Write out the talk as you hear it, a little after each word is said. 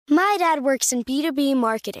My dad works in B2B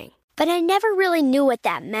marketing, but I never really knew what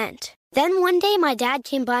that meant. Then one day my dad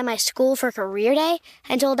came by my school for career day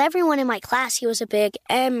and told everyone in my class he was a big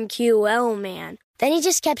MQL man. Then he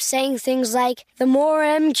just kept saying things like, the more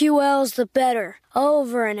MQLs, the better,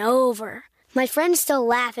 over and over. My friends still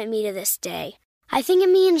laugh at me to this day. I think it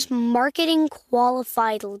means marketing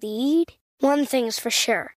qualified lead. One thing's for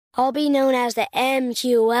sure, I'll be known as the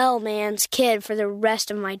MQL man's kid for the rest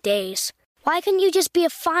of my days. Why couldn't you just be a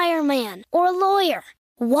fireman or a lawyer?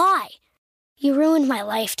 Why? You ruined my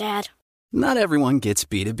life, Dad. Not everyone gets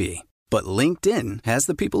B2B, but LinkedIn has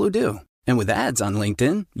the people who do. And with ads on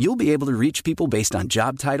LinkedIn, you'll be able to reach people based on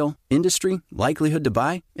job title, industry, likelihood to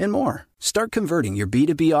buy, and more. Start converting your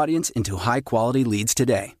B2B audience into high-quality leads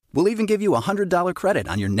today. We'll even give you a $100 credit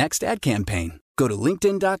on your next ad campaign. Go to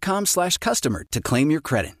linkedin.com/customer to claim your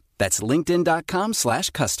credit. That's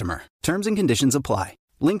linkedin.com/customer. Terms and conditions apply.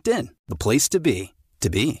 LinkedIn, the place to be, to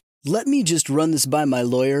be. "Let me just run this by my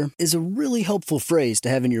lawyer" is a really helpful phrase to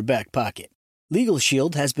have in your back pocket. Legal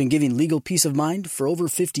Shield has been giving legal peace of mind for over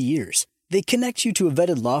 50 years. They connect you to a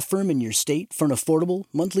vetted law firm in your state for an affordable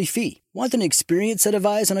monthly fee. Want an experienced set of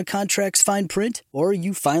eyes on a contract's fine print? Or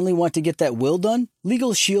you finally want to get that will done?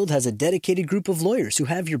 Legal Shield has a dedicated group of lawyers who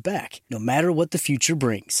have your back, no matter what the future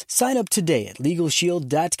brings. Sign up today at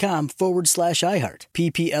LegalShield.com/iHeart.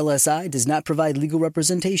 PPLSI does not provide legal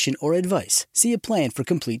representation or advice. See a plan for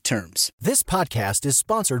complete terms. This podcast is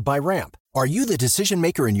sponsored by Ramp. Are you the decision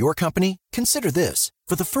maker in your company? Consider this.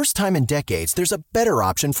 For the first time in decades, there's a better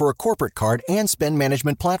option for a corporate card and spend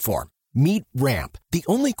management platform. Meet Ramp, the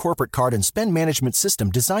only corporate card and spend management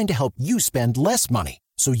system designed to help you spend less money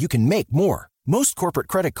so you can make more. Most corporate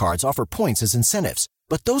credit cards offer points as incentives,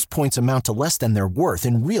 but those points amount to less than their worth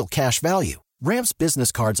in real cash value. Ramp's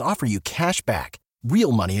business cards offer you cash back,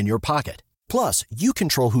 real money in your pocket. Plus, you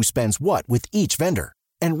control who spends what with each vendor.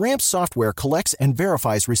 And Ramp software collects and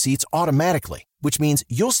verifies receipts automatically, which means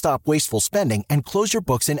you'll stop wasteful spending and close your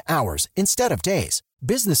books in hours instead of days.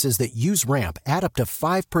 Businesses that use Ramp add up to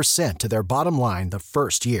 5% to their bottom line the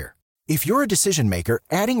first year. If you're a decision maker,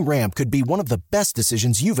 adding Ramp could be one of the best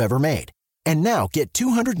decisions you've ever made. And now get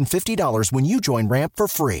 $250 when you join Ramp for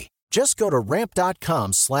free. Just go to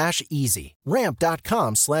ramp.com/easy.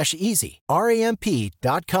 Ramp.com/easy.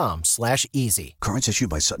 RAMP.com/easy. Cards issued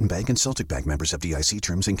by Sutton Bank and Celtic Bank, members FDIC.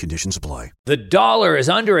 Terms and conditions apply. The dollar is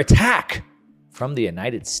under attack from the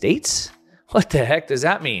United States? What the heck does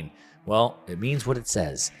that mean? Well, it means what it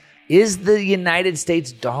says. Is the United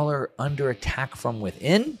States dollar under attack from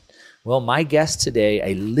within? Well, my guest today,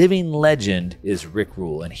 a living legend, is Rick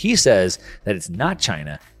Rule, and he says that it's not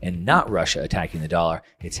China and not Russia attacking the dollar.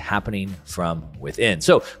 It's happening from within.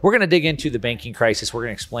 So we're going to dig into the banking crisis. We're going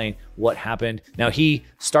to explain what happened. Now, he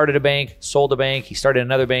started a bank, sold a bank, he started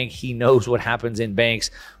another bank. He knows what happens in banks.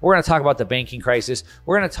 We're going to talk about the banking crisis.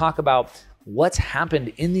 We're going to talk about what's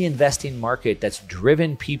happened in the investing market that's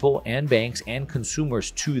driven people and banks and consumers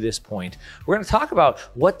to this point. We're going to talk about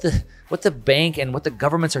what the bank and what the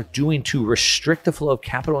governments are doing to restrict the flow of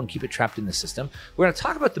capital and keep it trapped in the system. We're going to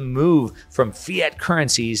talk about the move from fiat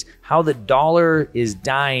currencies, how the dollar is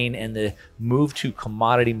dying and the move to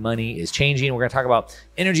commodity money is changing. We're going to talk about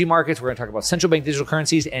energy markets. We're going to talk about central bank digital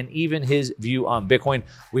currencies and even his view on Bitcoin.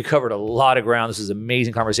 We covered a lot of ground. This is an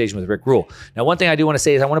amazing conversation with Rick Rule. Now, one thing I do want to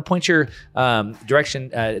say is I want to point your attention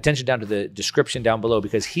down to the description down below,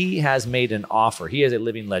 because he has made an offer. He is a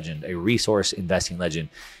living legend, a resource investing legend.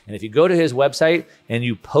 And if you go to his website and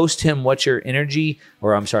you post him what your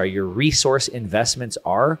your resource investments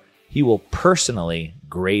are, he will personally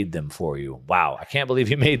grade them for you. Wow. I can't believe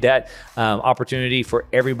he made that opportunity for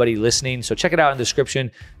everybody listening. So check it out in the description.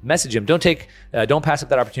 Message him. Don't pass up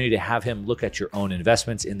that opportunity to have him look at your own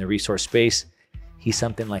investments in the resource space. He's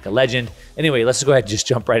something like a legend. Anyway, let's go ahead and just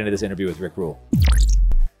jump right into this interview with Rick Rule.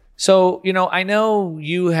 So, I know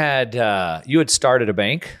you had started a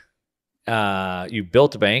bank. You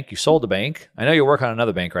built a bank. You sold a bank. I know you're working on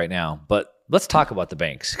another bank right now, but let's talk about the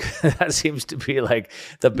banks. That seems to be like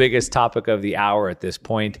the biggest topic of the hour at this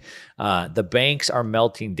point. The banks are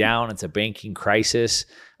melting down. It's a banking crisis.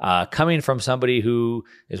 Coming from somebody who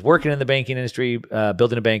is working in the banking industry,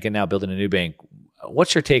 building a bank and now building a new bank.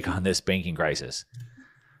 What's your take on this banking crisis?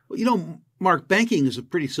 Well, Mark, banking is a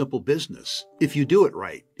pretty simple business. If you do it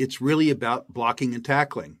right, it's really about blocking and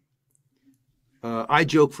tackling. I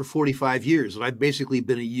joke for 45 years that I've basically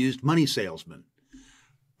been a used money salesman.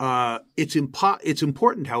 It's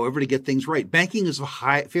important, however, to get things right. Banking is a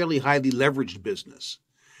fairly highly leveraged business.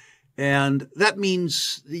 And that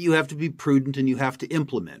means that you have to be prudent and you have to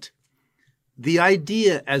implement. The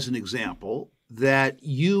idea, as an example, that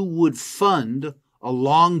you would fund a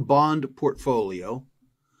long bond portfolio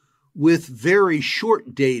with very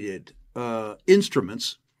short-dated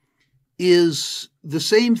instruments is the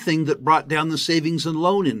same thing that brought down the savings and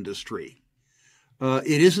loan industry.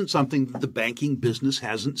 It isn't something that the banking business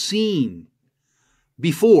hasn't seen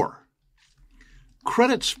before.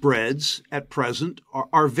 Credit spreads at present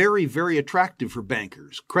are very, very attractive for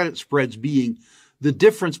bankers. Credit spreads being the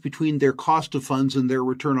difference between their cost of funds and their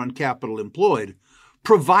return on capital employed,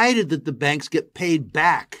 provided that the banks get paid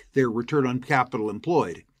back their return on capital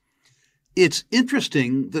employed. It's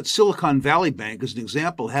interesting that Silicon Valley Bank, as an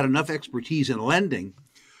example, had enough expertise in lending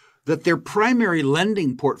that their primary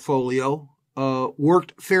lending portfolio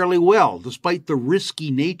worked fairly well, despite the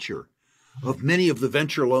risky nature of many of the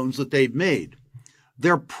venture loans that they'd made.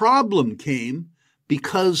 Their problem came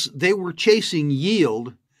because they were chasing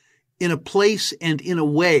yield in a place and in a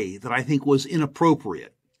way that I think was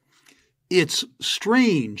inappropriate. It's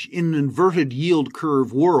strange in an inverted yield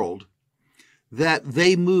curve world that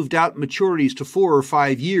they moved out maturities to 4 or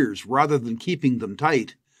 5 years rather than keeping them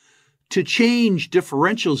tight to change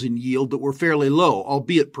differentials in yield that were fairly low,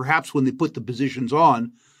 albeit perhaps when they put the positions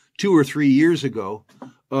on 2 or 3 years ago,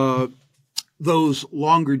 those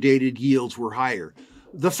longer dated yields were higher.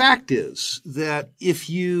 The fact is that if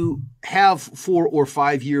you have 4 or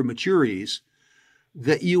 5 year maturities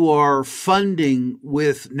that you are funding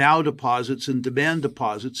with now deposits and demand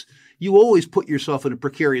deposits, you always put yourself in a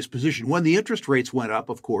precarious position. When the interest rates went up,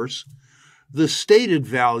 of course, the stated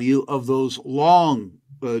value of those long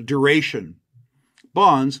duration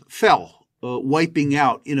bonds fell, wiping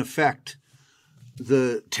out, in effect,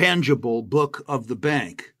 the tangible book of the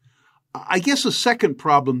bank. I guess a second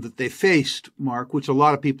problem that they faced, Mark, which a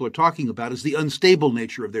lot of people are talking about, is the unstable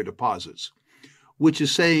nature of their deposits, which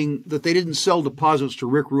is saying that they didn't sell deposits to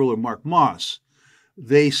Rick Rule or Mark Moss.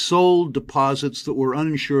 They sold deposits that were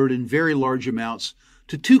uninsured in very large amounts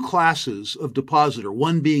to two classes of depositor,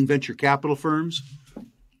 one being venture capital firms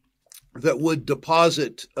that would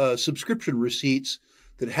deposit subscription receipts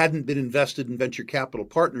that hadn't been invested in venture capital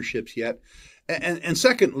partnerships yet, and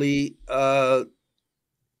secondly,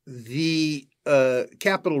 the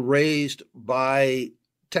capital raised by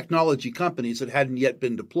technology companies that hadn't yet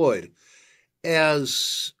been deployed.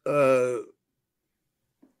 As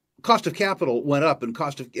cost of capital went up and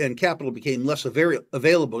capital became less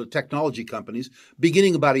available to technology companies,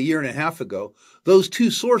 beginning about 1.5 years ago, those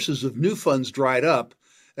two sources of new funds dried up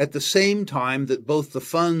at the same time that both the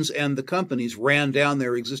funds and the companies ran down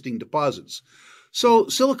their existing deposits. So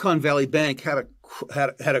Silicon Valley Bank had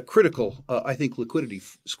a critical, I think, liquidity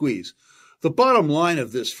squeeze. The bottom line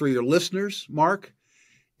of this for your listeners, Mark,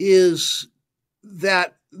 is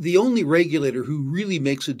that the only regulator who really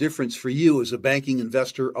makes a difference for you as a banking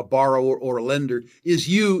investor, a borrower, or a lender is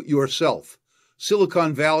you yourself.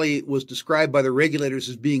 Silicon Valley was described by the regulators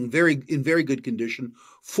as being in very good condition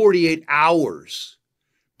 48 hours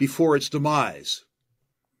before its demise.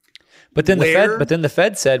 But then the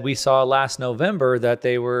Fed said we saw last November that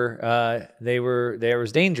there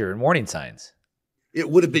was danger and warning signs. It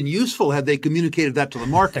would have been useful had they communicated that to the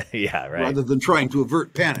market, yeah, right, rather than trying to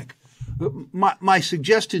avert panic. My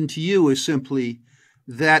suggestion to you is simply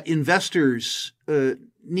that investors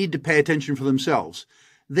need to pay attention for themselves.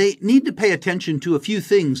 They need to pay attention to a few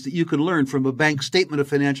things that you can learn from a bank's statement of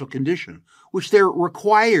financial condition, which they're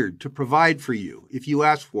required to provide for you if you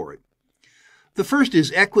ask for it. The first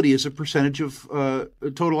is equity as a percentage of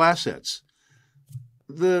total assets.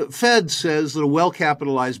 The Fed says that a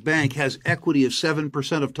well-capitalized bank has equity of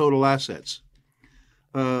 7% of total assets.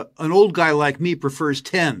 An old guy like me prefers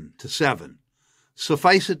 10 to 7.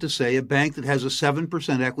 Suffice it to say, a bank that has a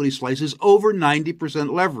 7% equity slice is over 90%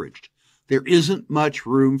 leveraged. There isn't much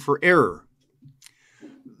room for error.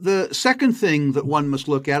 The second thing that one must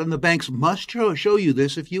look at, and the banks must show you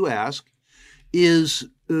this if you ask, is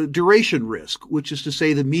duration risk, which is to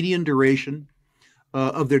say the median duration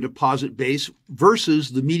of their deposit base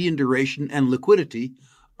versus the median duration and liquidity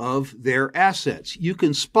of their assets. You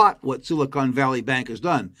can spot what Silicon Valley Bank has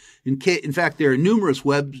done. In fact, there are numerous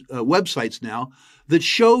websites now that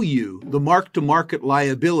show you the mark-to-market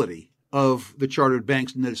liability of the chartered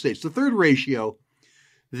banks in the United States. The third ratio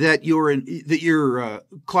that your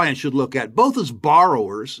client should look at, both as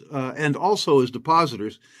borrowers and also as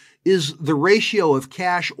depositors, is the ratio of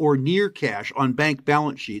cash or near cash on bank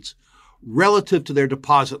balance sheets relative to their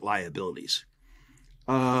deposit liabilities.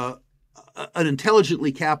 An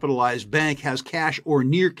intelligently capitalized bank has cash or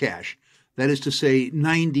near cash, that is to say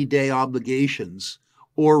 90-day obligations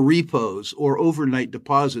or repos or overnight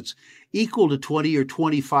deposits equal to 20 or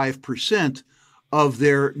 25% of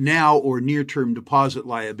their now or near-term deposit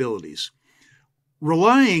liabilities.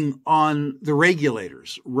 relying on the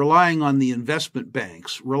regulators, relying on the investment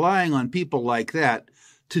banks, relying on people like that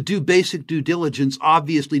to do basic due diligence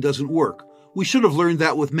obviously doesn't work. We should have learned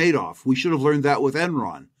that with Madoff. We should have learned that with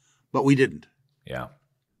Enron, but we didn't. Yeah.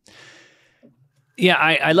 Yeah,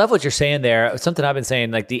 I love what you're saying there. Something I've been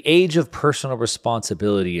saying, like the age of personal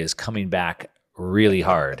responsibility is coming back really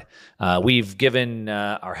hard. We've given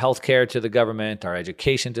our healthcare to the government, our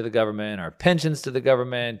education to the government, our pensions to the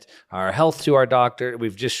government, our health to our doctor.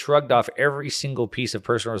 We've just shrugged off every single piece of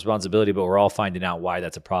personal responsibility, but we're all finding out why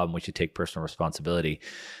that's a problem. We should take personal responsibility.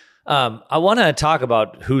 I want to talk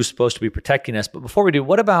about who's supposed to be protecting us, but before we do,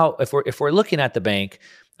 what about if we're looking at the bank?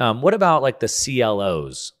 What about like the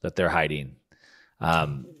CLOs that they're hiding?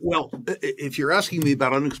 Well, if you're asking me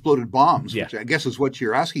about unexploded bombs, which I guess is what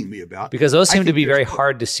you're asking me about. Because those seem to be very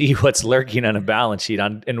hard to see what's lurking on a balance sheet.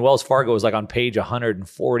 And Wells Fargo was like on page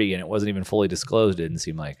 140 and it wasn't even fully disclosed, it didn't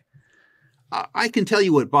seem like. I can tell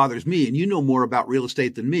you what bothers me, and you know more about real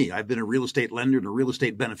estate than me. I've been a real estate lender and a real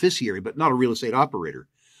estate beneficiary, but not a real estate operator.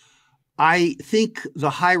 I think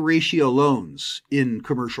the high ratio loans in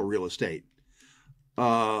commercial real estate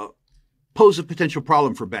pose a potential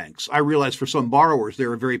problem for banks. I realize for some borrowers,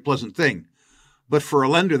 they're a very pleasant thing, but for a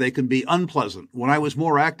lender, they can be unpleasant. When I was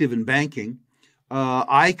more active in banking,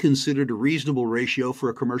 I considered a reasonable ratio for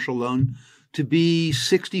a commercial loan to be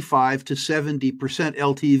 65 to 70%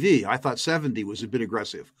 LTV. I thought 70 was a bit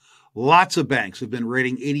aggressive. Lots of banks have been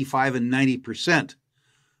rating 85 and 90%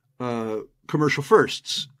 commercial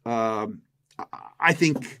firsts. I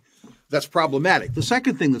think that's problematic. The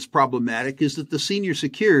second thing that's problematic is that the senior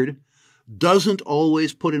secured doesn't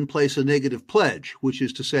always put in place a negative pledge, which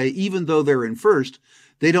is to say, even though they're in first,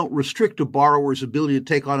 they don't restrict a borrower's ability to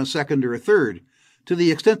take on a second or a third, to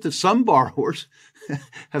the extent that some borrowers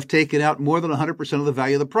have taken out more than 100% of the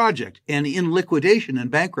value of the project. And in liquidation and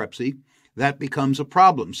bankruptcy, that becomes a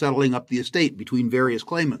problem, settling up the estate between various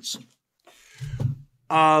claimants.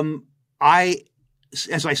 As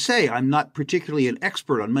I say, I'm not particularly an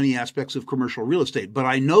expert on many aspects of commercial real estate, but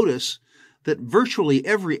I notice that virtually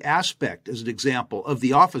every aspect, as an example, of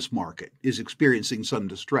the office market is experiencing some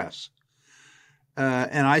distress.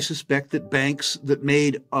 And I suspect that banks that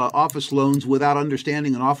made office loans without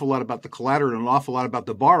understanding an awful lot about the collateral and an awful lot about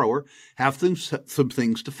the borrower have some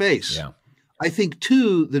things to face. Yeah. I think,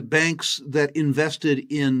 too, that banks that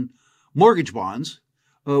invested in mortgage bonds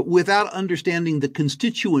without understanding the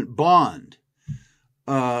constituent bond,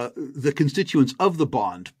 the constituents of the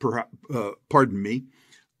bond,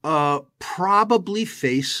 probably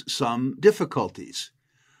face some difficulties.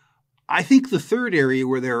 I think the third area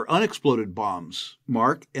where there are unexploded bombs,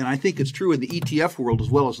 Mark, and I think it's true in the ETF world as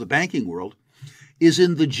well as the banking world, is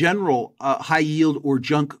in the general high yield or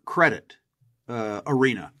junk credit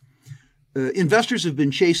arena. Investors have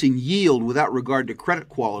been chasing yield without regard to credit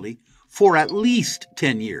quality for at least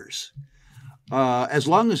 10 years. As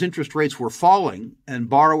long as interest rates were falling and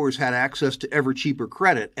borrowers had access to ever cheaper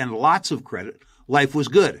credit and lots of credit, life was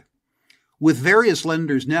good. With various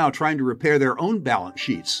lenders now trying to repair their own balance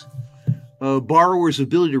sheets, borrowers'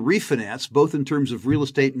 ability to refinance, both in terms of real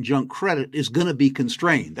estate and junk credit, is going to be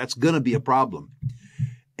constrained. That's going to be a problem.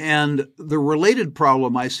 And the related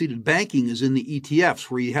problem I see to banking is in the ETFs,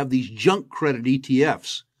 where you have these junk credit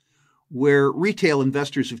ETFs, where retail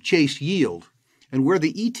investors have chased yield, and where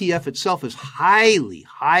the ETF itself is highly,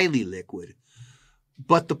 highly liquid.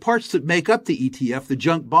 But the parts that make up the ETF, the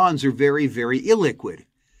junk bonds, are very, very illiquid.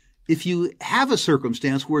 If you have a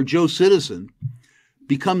circumstance where Joe Citizen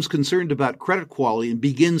becomes concerned about credit quality and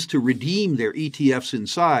begins to redeem their ETFs in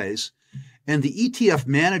size, and the ETF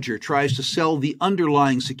manager tries to sell the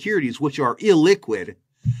underlying securities, which are illiquid,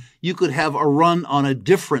 you could have a run on a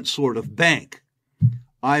different sort of bank.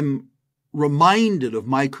 I'm reminded of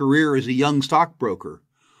my career as a young stockbroker,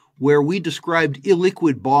 where we described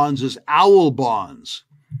illiquid bonds as owl bonds.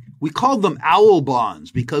 We called them owl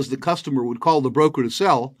bonds because the customer would call the broker to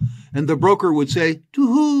sell, and the broker would say, "To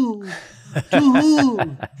who? To who?"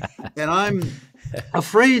 And I'm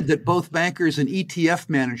afraid that both bankers and ETF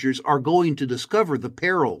managers are going to discover the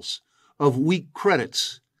perils of weak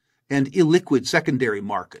credits and illiquid secondary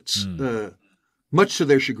markets, much to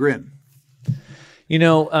their chagrin. You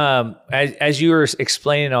know, as you were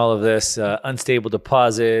explaining all of this, unstable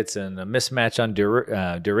deposits and a mismatch on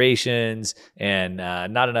durations and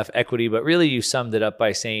not enough equity, but really you summed it up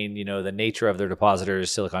by saying, you know, the nature of their depositors,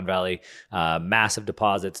 Silicon Valley, massive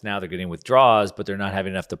deposits. Now they're getting withdrawals, but they're not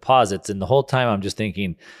having enough deposits. And the whole time I'm just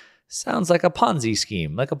thinking, sounds like a Ponzi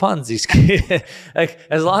scheme, like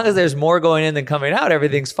as long as there's more going in than coming out,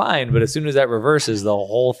 everything's fine. But as soon as that reverses, the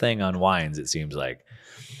whole thing unwinds, it seems like.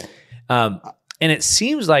 And it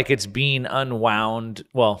seems like it's being unwound.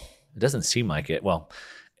 Well, it doesn't seem like it. Well,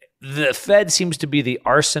 the Fed seems to be the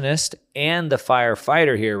arsonist and the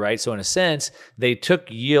firefighter here, right? So in a sense, they took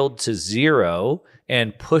yield to zero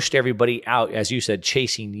and pushed everybody out, as you said,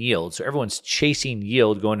 chasing yield. So everyone's chasing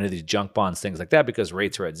yield, going into these junk bonds, things like that, because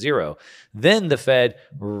rates are at zero. Then the Fed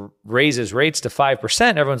raises rates to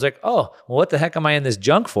 5%. Everyone's like, oh, well, what the heck am I in this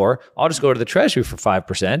junk for? I'll just go to the Treasury for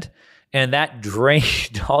 5%. And that's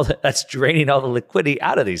draining all the liquidity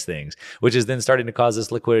out of these things, which is then starting to cause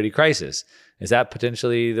this liquidity crisis. Is that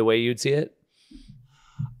potentially the way you'd see it?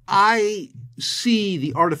 I see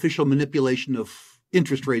the artificial manipulation of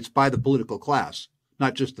interest rates by the political class,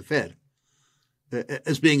 not just the Fed,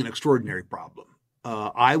 as being an extraordinary problem.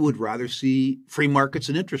 I would rather see free markets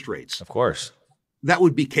and interest rates. Of course. That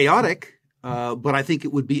would be chaotic, but I think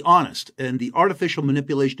it would be honest. And the artificial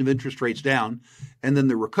manipulation of interest rates down and then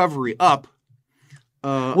the recovery up.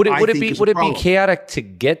 Would it be chaotic to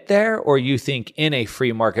get there, or you think in a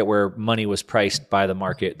free market where money was priced by the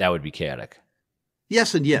market, that would be chaotic?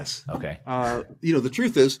 Yes and yes. Okay. The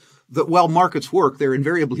truth is that while markets work, they're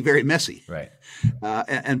invariably very messy. Right.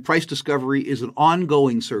 And price discovery is an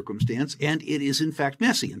ongoing circumstance, and it is in fact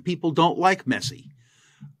messy. And people don't like messy.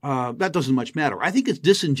 That doesn't much matter. I think it's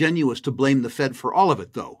disingenuous to blame the Fed for all of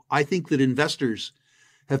it, though. I think that investors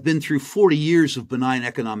have been through 40 years of benign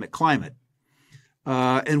economic climate,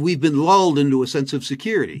 and we've been lulled into a sense of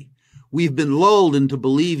security. We've been lulled into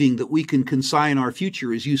believing that we can consign our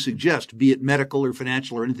future, as you suggest, be it medical or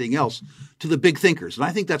financial or anything else, to the big thinkers. And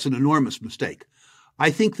I think that's an enormous mistake.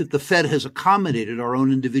 I think that the Fed has accommodated our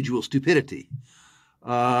own individual stupidity.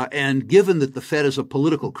 And given that the Fed is a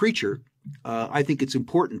political creature, I think it's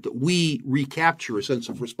important that we recapture a sense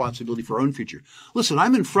of responsibility for our own future. Listen,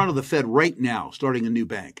 I'm in front of the Fed right now, starting a new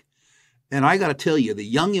bank. And I got to tell you, the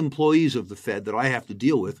young employees of the Fed that I have to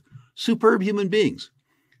deal with, superb human beings.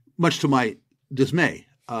 Much to my dismay,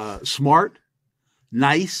 smart,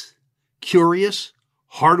 nice, curious,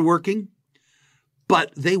 hardworking,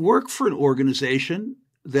 but they work for an organization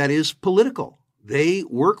that is political. They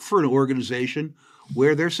work for an organization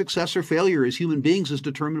where their success or failure as human beings is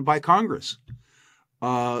determined by Congress.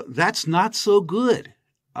 That's not so good.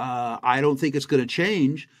 I don't think it's going to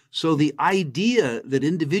change. So the idea that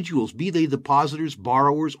individuals, be they depositors,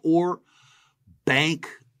 borrowers, or bank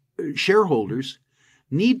shareholders,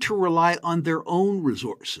 need to rely on their own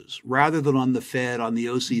resources rather than on the Fed, on the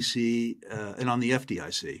OCC, and on the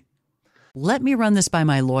FDIC. Let me run this by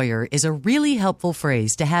my lawyer is a really helpful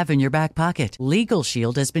phrase to have in your back pocket. Legal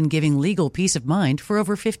Shield has been giving legal peace of mind for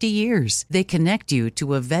over 50 years. They connect you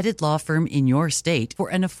to a vetted law firm in your state for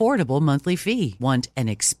an affordable monthly fee. Want an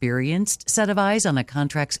experienced set of eyes on a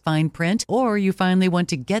contract's fine print, or you finally want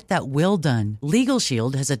to get that will done? Legal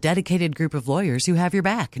Shield has a dedicated group of lawyers who have your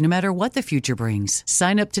back no matter what the future brings.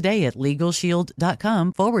 Sign up today at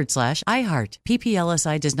LegalShield.com/iHeart.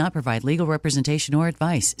 PPLSI does not provide legal representation or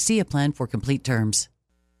advice. See a plan for complete terms.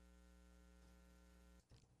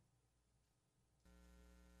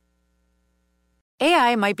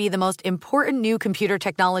 AI might be the most important new computer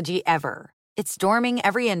technology ever. It's storming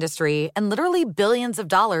every industry, and literally billions of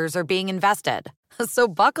dollars are being invested. So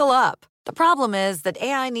buckle up. The problem is that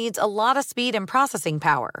AI needs a lot of speed and processing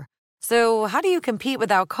power. So how do you compete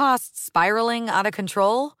without costs spiraling out of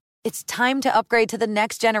control? It's time to upgrade to the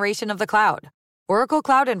next generation of the cloud. Oracle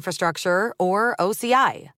Cloud Infrastructure, or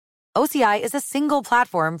OCI. OCI is a single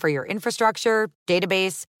platform for your infrastructure,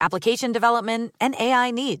 database, application development, and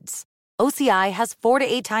AI needs. OCI has 4 to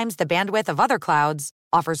 8 times the bandwidth of other clouds,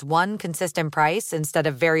 offers one consistent price instead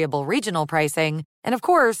of variable regional pricing, and of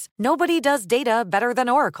course, nobody does data better than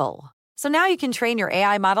Oracle. So now you can train your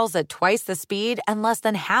AI models at twice the speed and less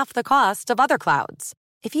than half the cost of other clouds.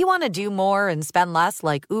 If you want to do more and spend less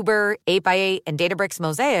like Uber, 8x8, and Databricks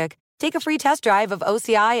Mosaic, take a free test drive of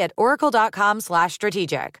OCI at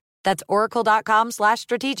oracle.com/strategic. That's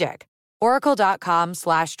oracle.com/strategic.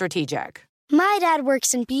 Oracle.com/strategic. My dad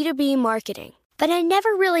works in B2B marketing, but I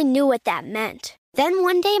never really knew what that meant. Then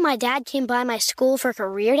one day my dad came by my school for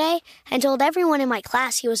career day and told everyone in my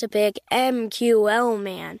class he was a big MQL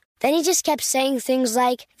man. Then he just kept saying things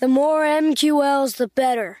like, the more MQLs, the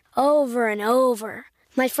better, over and over.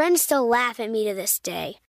 My friends still laugh at me to this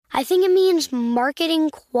day. I think it means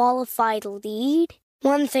marketing qualified lead.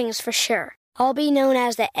 One thing's for sure. I'll be known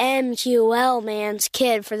as the MQL man's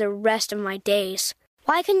kid for the rest of my days.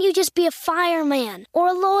 Why couldn't you just be a fireman or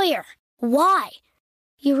a lawyer? Why?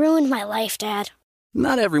 You ruined my life, Dad.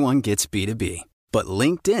 Not everyone gets B2B, but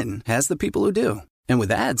LinkedIn has the people who do. And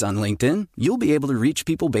with ads on LinkedIn, you'll be able to reach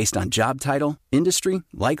people based on job title, industry,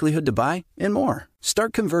 likelihood to buy, and more.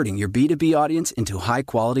 Start converting your B2B audience into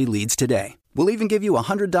high-quality leads today We'll even give you a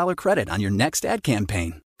 $100 credit on your next ad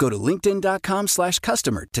campaign. Go to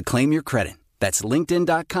linkedin.com/customer to claim your credit. That's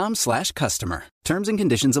linkedin.com/customer. Terms and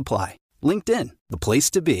conditions apply. LinkedIn, the place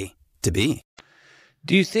to be, to be.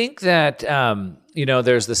 Do you think that,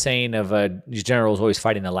 there's the saying of generals always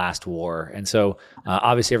fighting the last war. And so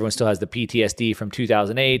obviously everyone still has the PTSD from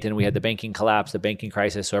 2008 and we had the banking collapse, the banking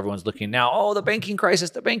crisis. So everyone's looking now, the banking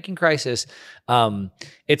crisis.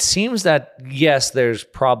 It seems that, yes, there's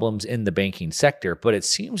problems in the banking sector, but it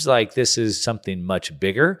seems like this is something much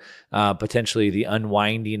bigger, potentially the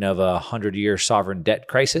unwinding of a 100-year sovereign debt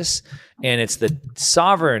crisis. And it's the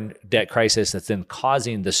sovereign debt crisis that's then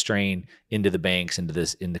causing the strain into the banks,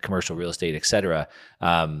 into commercial real estate, et cetera.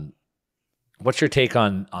 What's your take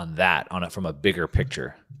on that, on it from a bigger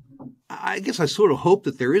picture? I guess I sort of hope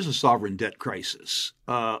that there is a sovereign debt crisis.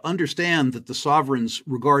 Understand that the sovereigns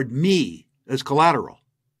regard me as collateral.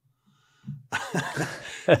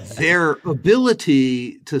 Their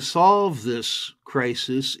ability to solve this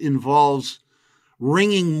crisis involves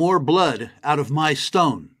wringing more blood out of my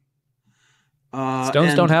stone.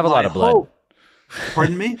 Stones don't have a lot of blood.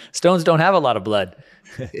 Pardon me? Stones don't have a lot of blood.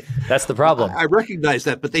 That's the problem. I recognize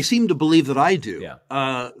that, but they seem to believe that I do.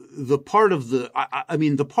 Yeah. The part of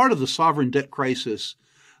the sovereign debt crisis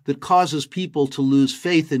that causes people to lose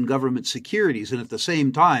faith in government securities and at the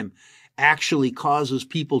same time actually causes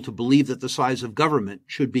people to believe that the size of government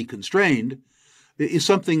should be constrained is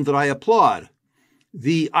something that I applaud.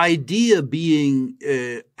 The idea being,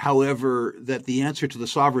 however, that the answer to the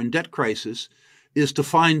sovereign debt crisis is to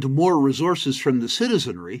find more resources from the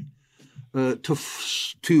citizenry to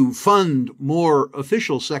fund more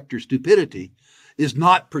official sector stupidity is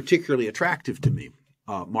not particularly attractive to me,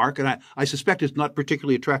 Mark, and I suspect it's not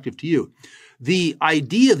particularly attractive to you. The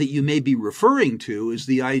idea that you may be referring to is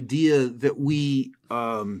the idea that we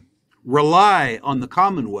rely on the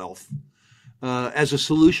Commonwealth as a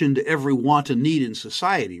solution to every want and need in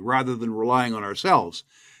society rather than relying on ourselves.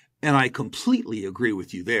 And I completely agree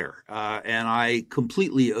with you there. And I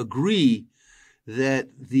completely agree that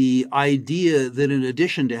the idea that in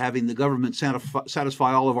addition to having the government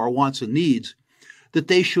satisfy all of our wants and needs, that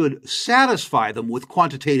they should satisfy them with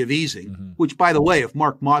quantitative easing, which, by the way, if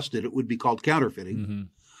Mark Moss did it, would be called counterfeiting,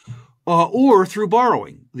 or through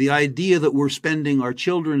borrowing. The idea that we're spending our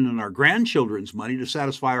children and our grandchildren's money to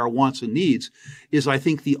satisfy our wants and needs is, I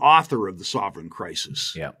think, the author of the sovereign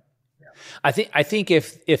crisis. Yeah. I think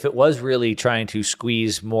if it was really trying to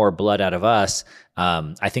squeeze more blood out of us,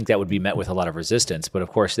 I think that would be met with a lot of resistance. But of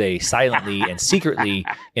course, they silently and secretly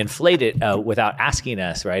inflate it without asking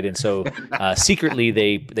us, right? And so secretly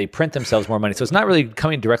they print themselves more money. So it's not really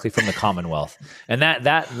coming directly from the Commonwealth, and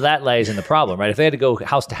that lies in the problem, right? If they had to go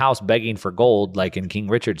house to house begging for gold, like in King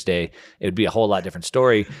Richard's day, it would be a whole lot different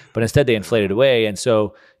story. But instead, they inflate it away, and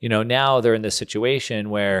so now they're in this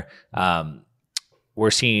situation where we're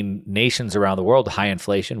seeing nations around the world, high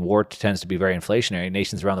inflation, war tends to be very inflationary.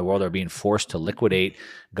 Nations around the world are being forced to liquidate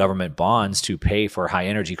government bonds to pay for high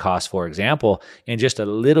energy costs, for example. And just a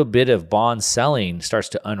little bit of bond selling starts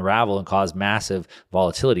to unravel and cause massive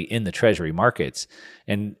volatility in the treasury markets.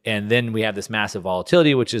 And then we have this massive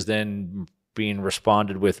volatility, which is then being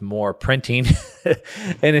responded with more printing.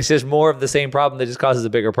 And it's just more of the same problem that just causes a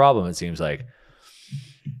bigger problem, it seems like.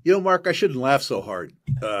 Mark, I shouldn't laugh so hard,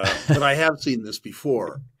 but I have seen this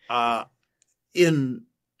before. In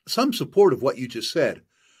some support of what you just said,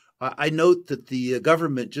 I note that the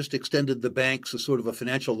government just extended the banks a sort of a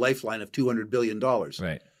financial lifeline of $200 billion.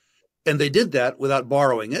 Right. And they did that without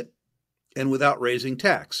borrowing it and without raising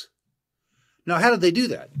tax. Now, how did they do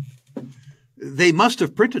that? They must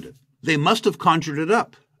have printed it. They must have conjured it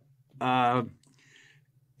up.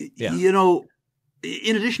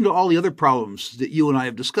 In addition to all the other problems that you and I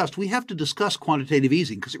have discussed, we have to discuss quantitative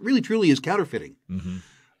easing because it really truly is counterfeiting.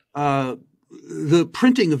 The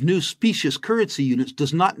printing of new specious currency units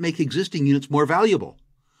does not make existing units more valuable.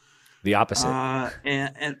 The opposite.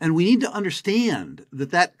 And we need to understand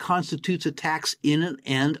that constitutes a tax in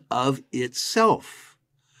and of itself.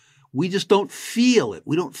 We just don't feel it.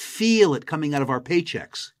 We don't feel it coming out of our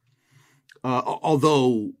paychecks.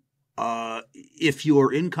 Although if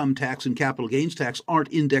your income tax and capital gains tax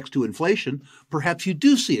aren't indexed to inflation, perhaps you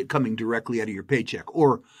do see it coming directly out of your paycheck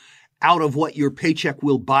or out of what your paycheck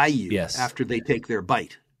will buy you after they take their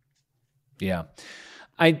bite. Yeah.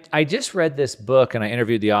 I just read this book and I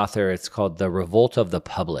interviewed the author. It's called The Revolt of the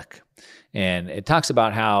Public. And it talks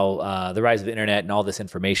about how the rise of the internet and all this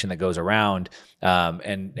information that goes around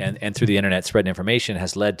and through the internet spreading information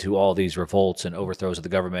has led to all these revolts and overthrows of the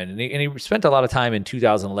government. And he spent a lot of time in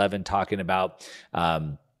 2011 talking about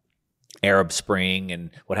Arab Spring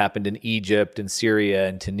and what happened in Egypt and Syria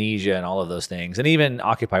and Tunisia and all of those things, and even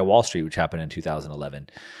Occupy Wall Street, which happened in 2011.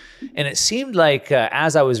 And it seemed like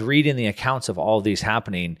as I was reading the accounts of all of these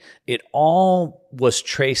happening, it all was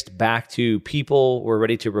traced back to people were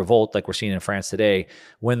ready to revolt, like we're seeing in France today,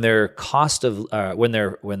 when their cost of when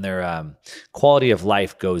their quality of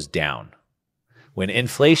life goes down. When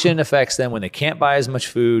inflation affects them, when they can't buy as much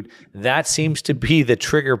food, that seems to be the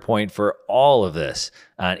trigger point for all of this.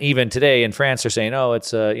 Even today in France, they're saying, "Oh,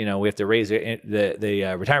 it's we have to raise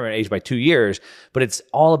the retirement age by 2 years," but it's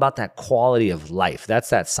all about that quality of life. That's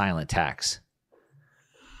that silent tax.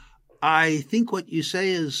 I think what you say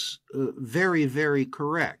is very, very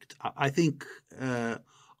correct. I think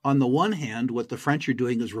on the one hand, what the French are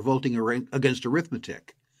doing is revolting against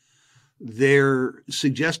arithmetic. They're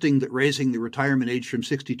suggesting that raising the retirement age from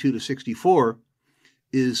 62 to 64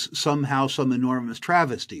 is somehow some enormous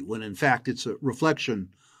travesty, when in fact it's a reflection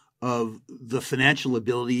of the financial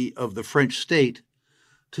ability of the French state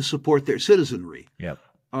to support their citizenry. Yep.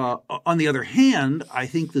 On the other hand, I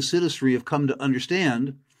think the citizenry have come to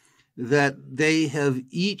understand that they have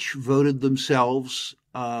each voted themselves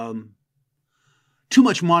too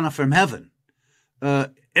much manna from heaven.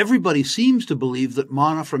 Everybody seems to believe that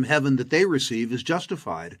manna from heaven that they receive is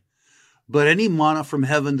justified, but any manna from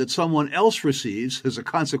heaven that someone else receives as a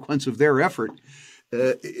consequence of their effort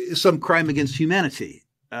is some crime against humanity.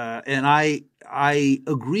 And I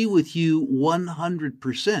agree with you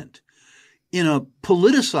 100%. In a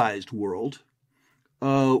politicized world,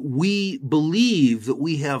 we believe that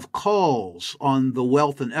we have calls on the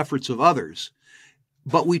wealth and efforts of others,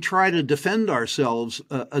 but we try to defend ourselves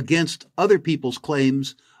against other people's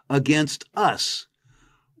claims against us.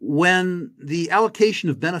 When the allocation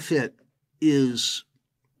of benefit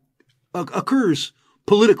occurs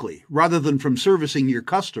politically rather than from servicing your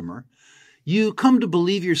customer, you come to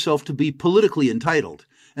believe yourself to be politically entitled.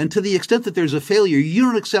 And to the extent that there's a failure, you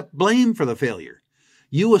don't accept blame for the failure.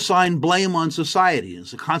 You assign blame on society.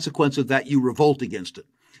 As a consequence of that, you revolt against it.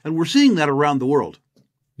 And we're seeing that around the world.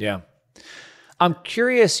 Yeah. I'm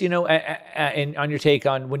curious, and on your take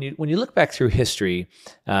on when you look back through history,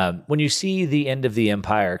 when you see the end of the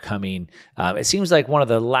empire coming, it seems like one of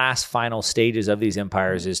the last final stages of these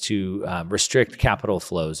empires is to restrict capital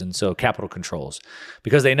flows, and so capital controls,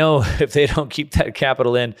 because they know if they don't keep that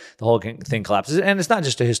capital in, the whole thing collapses. And it's not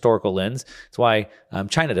just a historical lens. It's why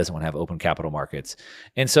China doesn't want to have open capital markets.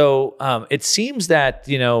 And so it seems that,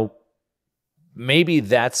 maybe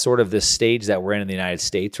that's sort of the stage that we're in the United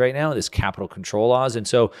States right now, this capital control laws. And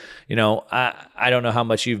so, I don't know how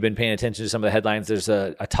much you've been paying attention to some of the headlines. There's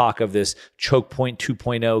a talk of this choke point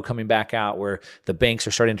 2.0 coming back out where the banks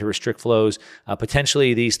are starting to restrict flows.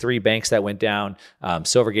 Potentially these three banks that went down,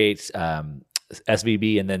 Silvergate,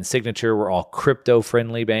 SVB, and then Signature, were all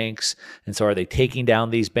crypto-friendly banks. And so are they taking down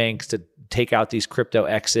these banks to take out these crypto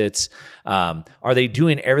exits? Are they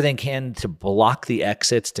doing everything they can to block the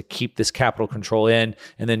exits to keep this capital control in?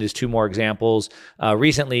 And then just two more examples.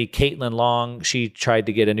 Recently, Caitlin Long, she tried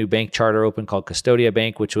to get a new bank charter open called Custodia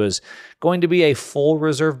Bank, which was going to be a full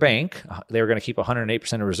reserve bank. They were going to keep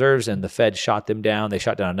 108% of reserves, and the Fed shot them down. They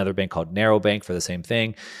shot down another bank called Narrow Bank for the same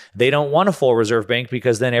thing. They don't want a full reserve bank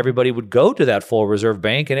because then everybody would go to that full reserve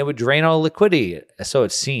bank and it would drain all liquidity. So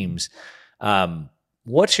it seems.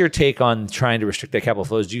 What's your take on trying to restrict that capital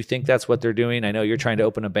flows? Do you think that's what they're doing? I know you're trying to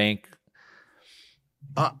open a bank.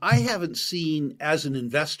 I haven't seen, as an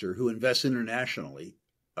investor who invests internationally,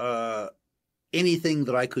 anything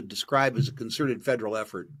that I could describe as a concerted federal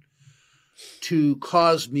effort to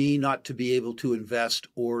cause me not to be able to invest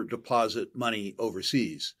or deposit money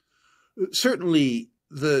overseas. Certainly,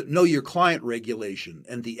 the Know Your Client regulation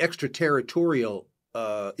and the extraterritorial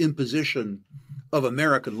imposition of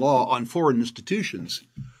American law on foreign institutions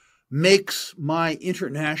makes my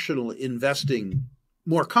international investing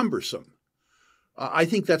more cumbersome. I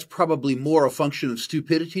think that's probably more a function of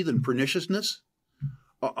stupidity than perniciousness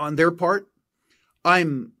on their part.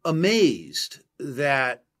 I'm amazed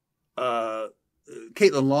that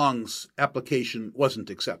Caitlin Long's application wasn't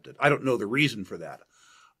accepted. I don't know the reason for that.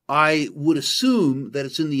 I would assume that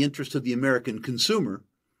it's in the interest of the American consumer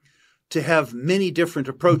to have many different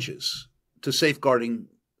approaches to safeguarding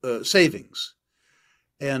savings.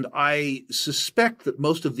 And I suspect that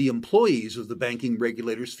most of the employees of the banking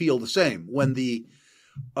regulators feel the same. When the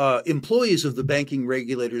employees of the banking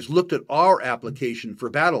regulators looked at our application for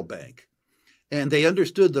Battle Bank, and they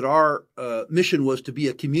understood that our mission was to be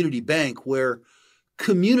a community bank where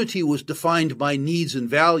community was defined by needs and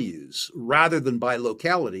values rather than by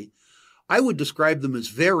locality, I would describe them as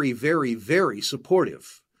very, very, very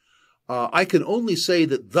supportive. I can only say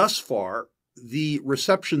that thus far, the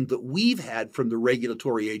reception that we've had from the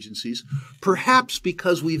regulatory agencies, perhaps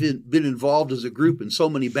because we've been involved as a group in so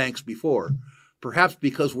many banks before, perhaps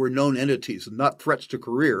because we're known entities and not threats to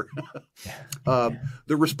career, the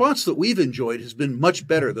response that we've enjoyed has been much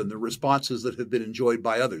better than the responses that have been enjoyed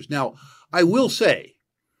by others. Now, I will say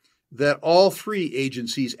that all three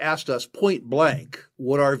agencies asked us point blank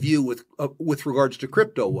what our view with regards to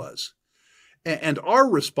crypto was. And our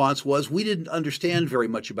response was we didn't understand very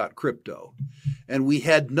much about crypto, and we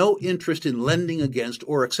had no interest in lending against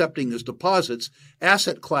or accepting as deposits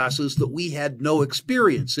asset classes that we had no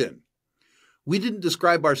experience in. We didn't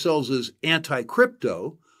describe ourselves as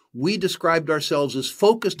anti-crypto. We described ourselves as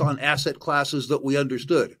focused on asset classes that we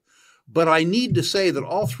understood. But I need to say that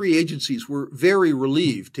all three agencies were very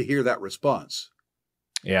relieved to hear that response.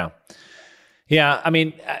 Yeah. Yeah, I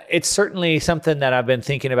mean, it's certainly something that I've been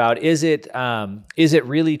thinking about. Is it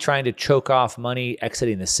really trying to choke off money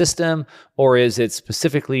exiting the system, or is it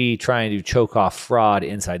specifically trying to choke off fraud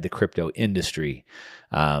inside the crypto industry?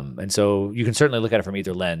 And so you can certainly look at it from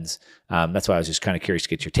either lens. That's why I was just kind of curious to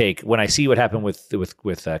get your take. When I see what happened with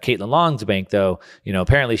Caitlin Long's bank, though,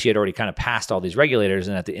 apparently she had already kind of passed all these regulators,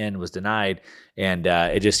 and at the end was denied, and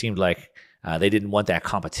it just seemed like they didn't want that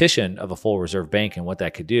competition of a full reserve bank and what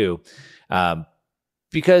that could do.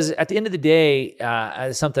 Because at the end of the day,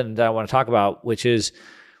 something that I want to talk about, which is,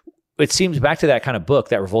 it seems back to that kind of book,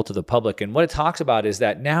 that Revolt of the Public. And what it talks about is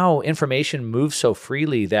that now information moves so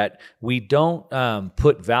freely that we don't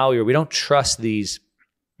put value, or we don't trust these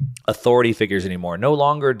authority figures anymore. No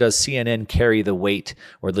longer does CNN carry the weight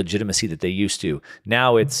or legitimacy that they used to.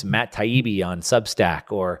 Now it's Matt Taibbi on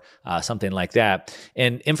Substack or something like that.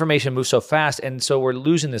 And information moves so fast. And so we're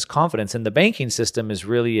losing this confidence. And the banking system is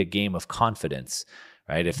really a game of confidence,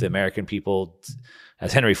 right? If the American people,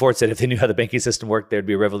 as Henry Ford said, if they knew how the banking system worked, there'd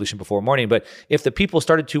be a revolution before morning. But if the people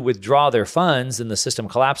started to withdraw their funds, then the system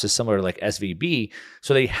collapses, similar to like SVB.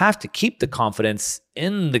 So they have to keep the confidence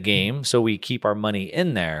in the game, so we keep our money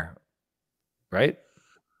in there, right?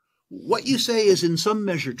 What you say is in some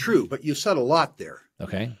measure true, but you said a lot there.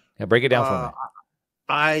 Okay. Yeah, break it down for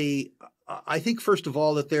me. I think, first of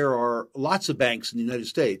all, that there are lots of banks in the United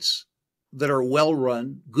States that are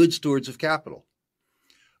well-run, good stewards of capital.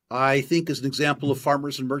 I think, as an example, of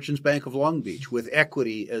Farmers and Merchants Bank of Long Beach, with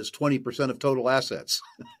equity as 20% of total assets.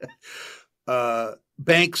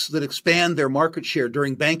 Banks that expand their market share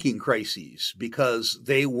during banking crises because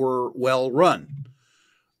they were well run.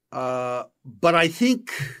 But I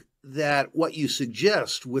think that what you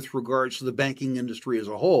suggest with regards to the banking industry as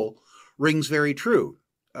a whole rings very true.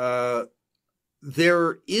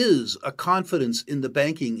 There is a confidence in the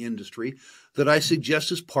banking industry that I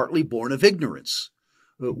suggest is partly born of ignorance,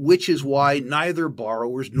 which is why neither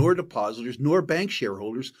borrowers nor depositors nor bank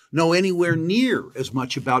shareholders know anywhere near as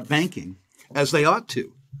much about banking as they ought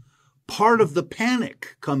to. Part of the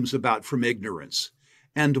panic comes about from ignorance,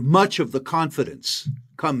 and much of the confidence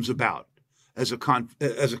comes about as a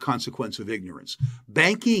consequence of ignorance.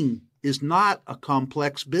 Banking is not a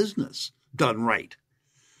complex business done right.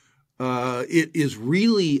 It is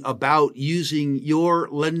really about using your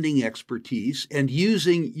lending expertise and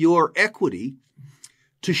using your equity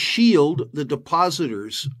to shield the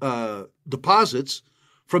depositors' deposits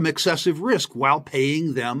from excessive risk while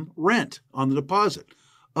paying them rent on the deposit.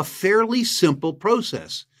 A fairly simple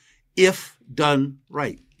process, if done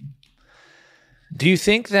right. Do you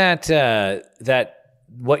think that that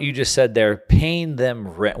what you just said there, paying them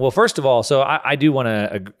rent? Well, first of all, so I do want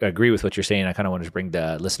to agree with what you're saying. I kind of want to bring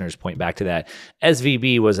the listeners' point back to that.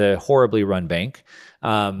 SVB was a horribly run bank.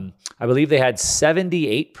 I believe they had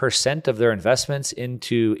 78% of their investments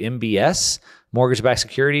into MBS, mortgage-backed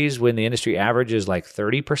securities, when the industry average is like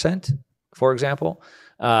 30%, for example.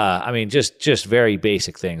 I mean, just very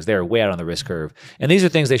basic things. They're way out on the risk curve. And these are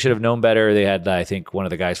things they should have known better. They had, I think, one of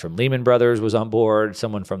the guys from Lehman Brothers was on board.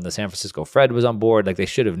 Someone from the San Francisco Fed was on board. Like, they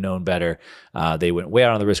should have known better. They went way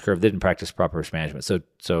out on the risk curve, didn't practice proper risk management.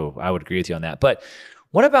 So I would agree with you on that. But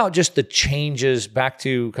what about just the changes back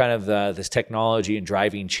to kind of this technology and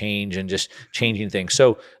driving change and just changing things?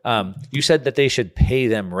 So you said that they should pay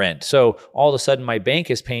them rent. So all of a sudden my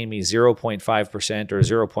bank is paying me 0.5% or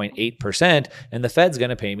 0.8%, and the Fed's going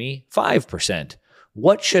to pay me 5%.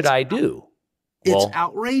 What should I do? It's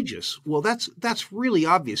outrageous. Well, that's really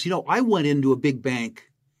obvious. I went into a big bank.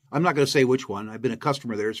 I'm not going to say which one. I've been a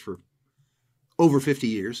customer of theirs for over 50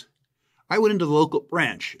 years. I went into the local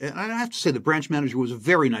branch, and I have to say the branch manager was a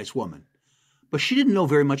very nice woman, but she didn't know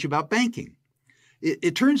very much about banking.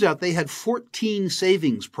 It turns out they had 14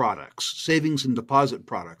 savings and deposit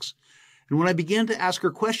products, And when I began to ask her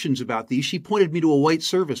questions about these, she pointed me to a white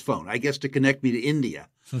service phone, I guess to connect me to India,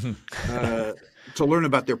 to learn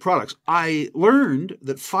about their products. I learned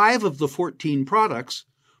that 5 of the 14 products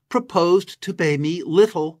proposed to pay me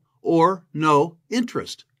little or no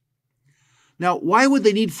interest. Now, why would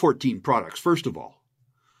they need 14 products, first of all?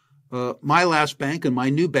 My last bank and my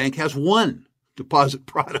new bank has 1 deposit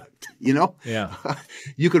product, Yeah.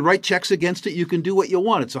 You can write checks against it. You can do what you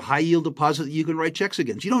want. It's a high yield deposit that you can write checks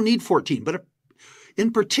against. You don't need 14. But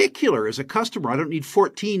in particular, as a customer, I don't need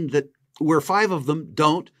 14 where 5 of them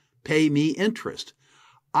don't pay me interest.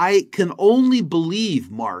 I can only believe,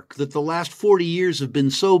 Mark, that the last 40 years have been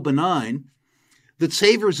so benign that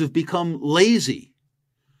savers have become lazy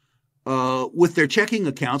with their checking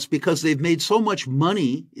accounts because they've made so much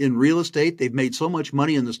money in real estate, they've made so much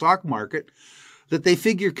money in the stock market, that they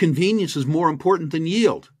figure convenience is more important than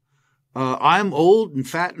yield. I'm old and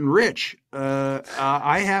fat and rich.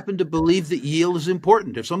 I happen to believe that yield is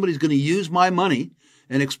important. If somebody's going to use my money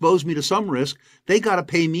and expose me to some risk, they got to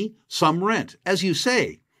pay me some rent. As you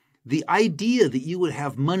say, the idea that you would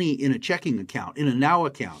have money in a checking account, in a Now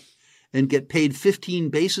account, and get paid 15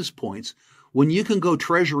 basis points when you can go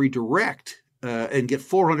Treasury Direct and get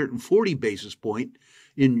 440 basis point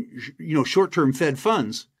in short-term Fed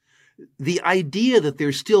funds, the idea that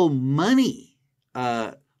there's still money,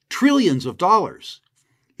 trillions of dollars,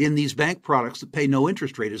 in these bank products that pay no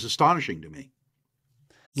interest rate is astonishing to me.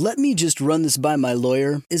 "Let me just run this by my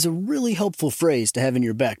lawyer" is a really helpful phrase to have in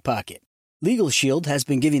your back pocket. Legal Shield has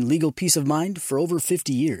been giving legal peace of mind for over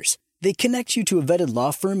 50 years. They connect you to a vetted law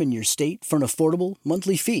firm in your state for an affordable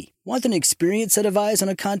monthly fee. Want an experienced set of eyes on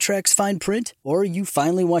a contract's fine print? Or you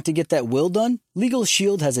finally want to get that will done? Legal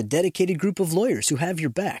Shield has a dedicated group of lawyers who have your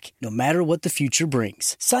back, no matter what the future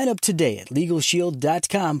brings. Sign up today at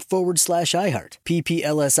LegalShield.com/iHeart.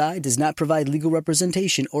 PPLSI does not provide legal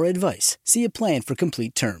representation or advice. See a plan for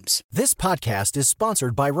complete terms. This podcast is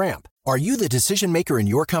sponsored by Ramp. Are you the decision maker in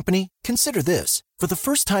your company? Consider this. For the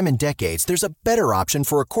first time in decades, there's a better option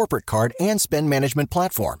for a corporate card and spend management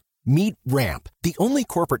platform. Meet Ramp, the only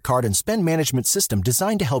corporate card and spend management system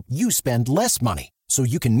designed to help you spend less money so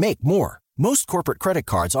you can make more. Most corporate credit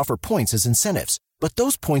cards offer points as incentives, but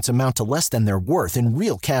those points amount to less than their worth in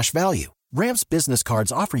real cash value. Ramp's business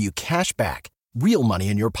cards offer you cash back, real money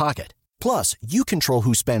in your pocket. Plus, you control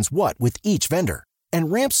who spends what with each vendor. And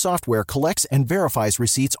Ramp software collects and verifies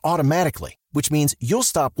receipts automatically, which means you'll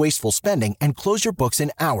stop wasteful spending and close your books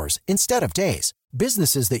in hours instead of days.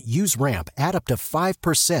 Businesses that use Ramp add up to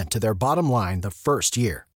 5% to their bottom line the first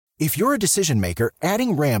year. If you're a decision maker,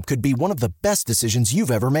 adding Ramp could be one of the best decisions you've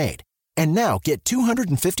ever made. And now get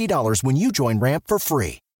 $250 when you join Ramp for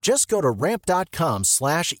free. Just go to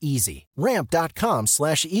ramp.com/easy.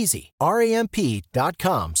 Ramp.com/easy.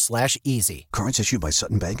 RAMP.com/easy. Cards issued by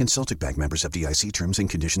Sutton Bank and Celtic Bank, members of FDIC. Terms and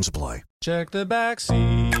conditions apply. Check the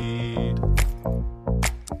backseat.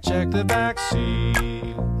 Check the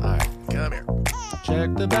backseat. All right, come here.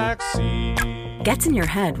 Check the backseat. Gets in your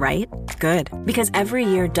head, right? Good. Because every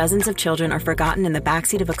year, dozens of children are forgotten in the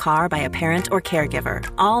backseat of a car by a parent or caregiver.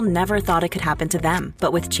 All never thought it could happen to them.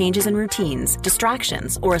 But with changes in routines,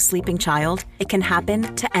 distractions, or a sleeping child, it can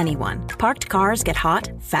happen to anyone. Parked cars get hot,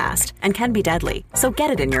 fast, and can be deadly. So get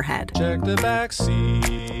it in your head. Check the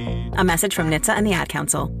backseat. A message from NHTSA and the Ad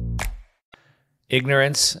Council.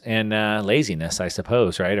 Ignorance and laziness, I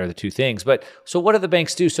suppose, right, are the two things. But so what do the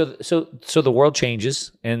banks do? So the world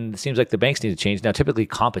changes, and it seems like the banks need to change. Now, typically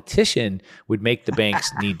competition would make the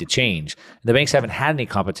banks need to change. The banks haven't had any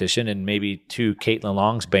competition, and maybe to Caitlin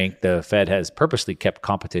Long's bank, the Fed has purposely kept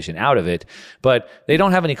competition out of it. But they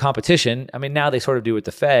don't have any competition. I mean, now they sort of do with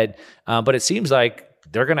the Fed, but it seems like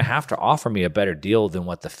they're going to have to offer me a better deal than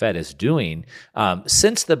what the Fed is doing.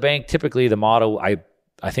 Since the bank, typically the model,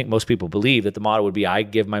 I think most people believe that the model would be I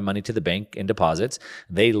give my money to the bank in deposits.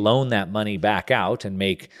 They loan that money back out and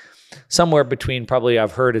make somewhere between, probably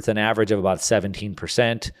I've heard it's an average of about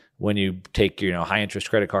 17% when you take your high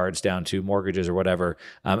interest credit cards down to mortgages or whatever.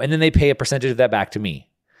 And then they pay a percentage of that back to me.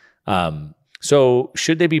 So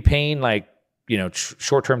should they be paying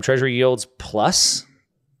short-term treasury yields plus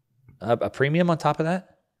a premium on top of that?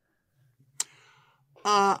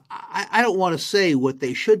 I don't want to say what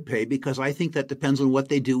they should pay because I think that depends on what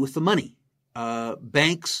they do with the money.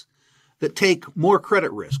 Banks that take more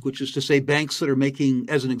credit risk, which is to say banks that are making,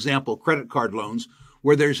 as an example, credit card loans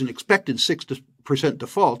where there's an expected 6%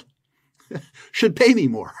 default, should pay me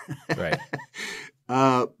more. Right.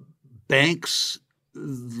 Banks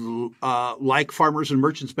like Farmers and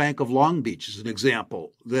Merchants Bank of Long Beach, as an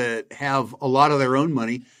example, that have a lot of their own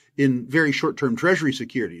money in very short-term Treasury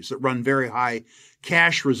securities that run very high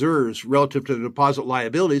cash reserves relative to the deposit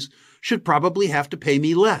liabilities should probably have to pay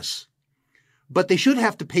me less. But they should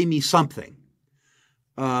have to pay me something,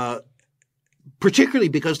 particularly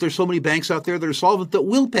because there's so many banks out there that are solvent that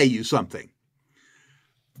will pay you something.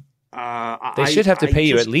 They should have to pay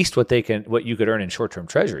you at least what you could earn in short-term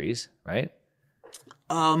Treasuries, right?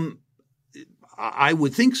 I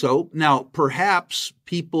would think so. Now, perhaps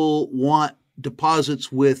people want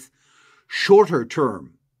deposits with shorter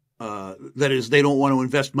term. That is, they don't want to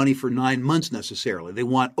invest money for 9 months necessarily. They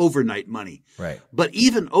want overnight money. Right. But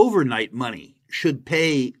even overnight money should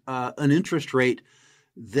pay an interest rate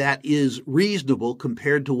that is reasonable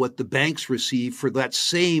compared to what the banks receive for that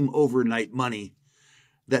same overnight money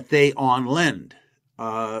that they on lend.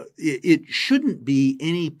 It shouldn't be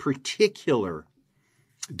any particular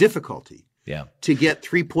difficulty to get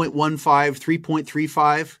 3.15,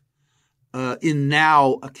 3.35 in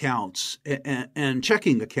now accounts and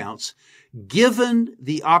checking accounts, given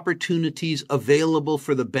the opportunities available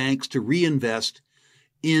for the banks to reinvest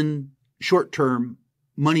in short-term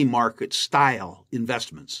money market style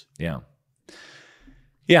investments. Yeah.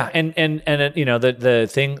 Yeah, and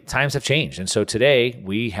times have changed, and so today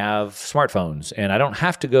we have smartphones, and I don't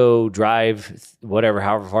have to go drive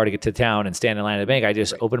however far to get to town and stand in line at the bank. I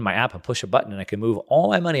just open my app and push a button, and I can move all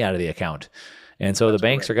my money out of the account. And so the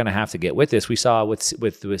banks are going to have to get with this. We saw with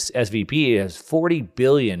SVB, as $40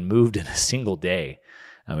 billion moved in a single day.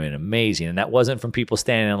 I mean, amazing, and that wasn't from people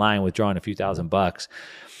standing in line withdrawing a few $1,000s.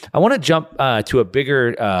 I want to jump to a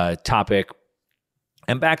bigger topic.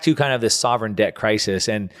 And back to kind of this sovereign debt crisis.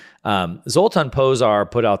 And Zoltan Pozsar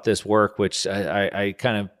put out this work, which I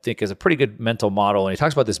kind of think is a pretty good mental model. And he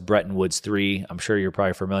talks about this Bretton Woods 3. I'm sure you're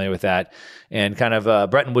probably familiar with that. And kind of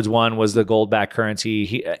Bretton Woods 1 was the gold-backed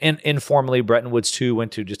currency. Informally, Bretton Woods 2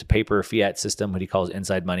 went to just a paper fiat system, what he calls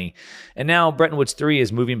inside money. And now Bretton Woods 3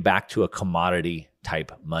 is moving back to a commodity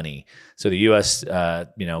type money. So the U.S.,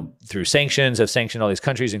 through sanctions, have sanctioned all these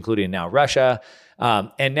countries, including now Russia.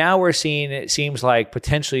 And now we're seeing, it seems like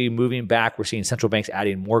potentially moving back, we're seeing central banks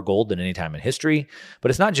adding more gold than any time in history.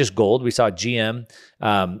 But it's not just gold. We saw GM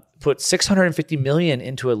put $650 million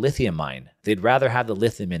into a lithium mine. They'd rather have the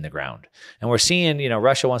lithium in the ground. And we're seeing,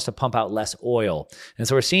 Russia wants to pump out less oil. And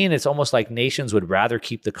so we're seeing it's almost like nations would rather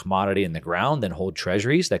keep the commodity in the ground than hold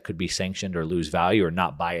treasuries that could be sanctioned or lose value or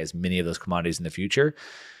not buy as many of those commodities in the future.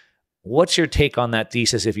 What's your take on that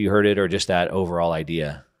thesis, if you heard it, or just that overall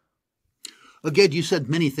idea? Again, you said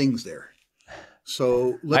many things there.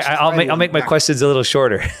 So I'll make my questions a little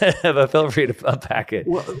shorter, but feel free to unpack it.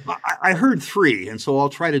 Well, I heard 3, and so I'll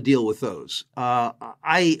try to deal with those.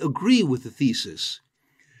 I agree with the thesis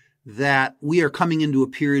that we are coming into a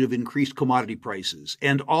period of increased commodity prices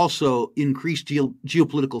and also increased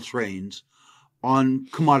geopolitical strains on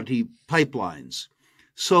commodity pipelines.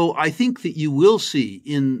 So I think that you will see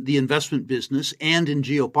in the investment business and in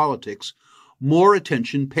geopolitics more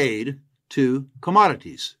attention paid to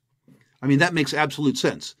commodities. I mean, that makes absolute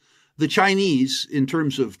sense. The Chinese, in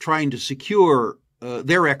terms of trying to secure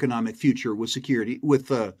their economic future with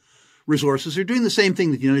resources, are doing the same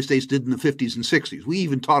thing that the United States did in the 50s and 60s. We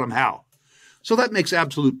even taught them how. So that makes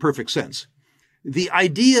absolute perfect sense. The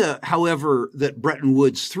idea, however, that Bretton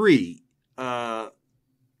Woods 3, to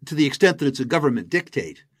the extent that it's a government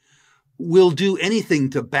dictate, will do anything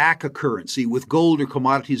to back a currency with gold or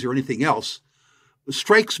commodities or anything else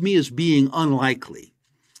strikes me as being unlikely.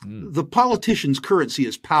 The politician's currency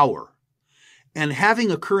is power, and having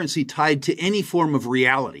a currency tied to any form of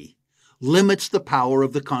reality limits the power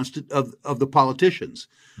of the politicians.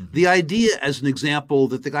 Mm-hmm. The idea, as an example,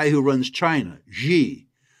 that the guy who runs China, Xi,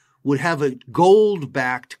 would have a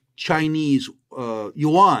gold-backed Chinese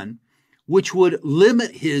yuan, which would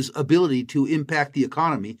limit his ability to impact the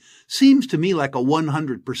economy, seems to me like a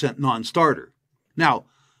 100% non-starter. Now,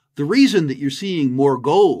 the reason that you're seeing more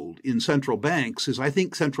gold in central banks is I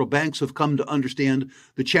think central banks have come to understand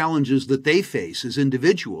the challenges that they face as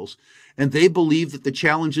individuals, and they believe that the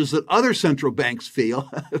challenges that other central banks face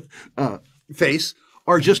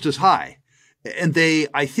are just as high. And they,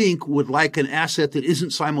 I think, would like an asset that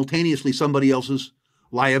isn't simultaneously somebody else's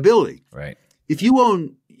liability. Right. If you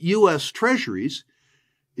own U.S. treasuries,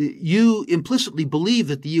 you implicitly believe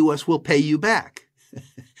that the U.S. will pay you back.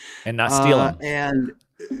 And not steal them. And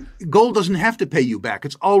gold doesn't have to pay you back.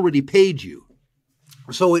 It's already paid you.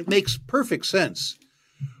 So it makes perfect sense,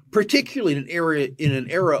 particularly in an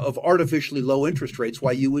era of artificially low interest rates,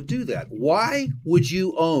 why you would do that. Why would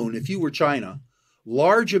you own, if you were China,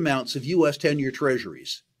 large amounts of U.S. 10-year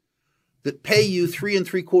treasuries that pay you 3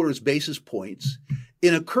 3/4 basis points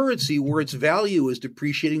in a currency where its value is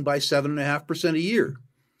depreciating by 7.5% a year?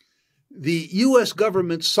 The U.S.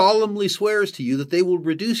 government solemnly swears to you that they will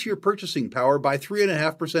reduce your purchasing power by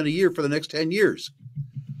 3.5% a year for the next 10 years.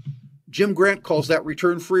 Jim Grant calls that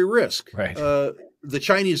return-free risk. Right. The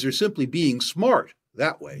Chinese are simply being smart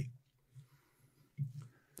that way.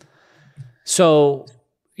 So,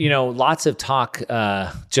 lots of talk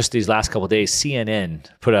just these last couple of days. CNN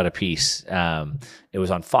put out a piece. It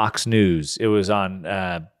was on Fox News. It was on,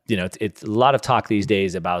 it's a lot of talk these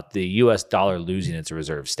days about the U.S. dollar losing its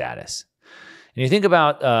reserve status. And you think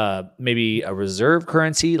about maybe a reserve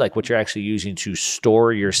currency, like what you're actually using to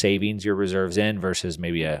store your savings, your reserves in, versus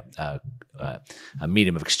maybe a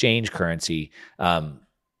medium of exchange currency.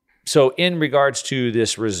 So in regards to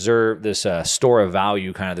this reserve, this store of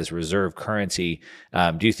value, kind of this reserve currency,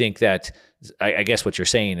 do you think that, I guess what you're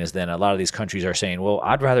saying is then a lot of these countries are saying, well,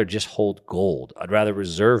 I'd rather just hold gold. I'd rather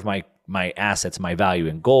reserve my assets, my value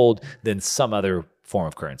in gold than some other form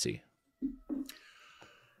of currency.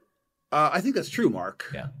 I think that's true,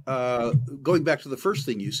 Mark. Yeah. Going back to the first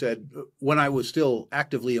thing you said, when I was still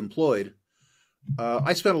actively employed,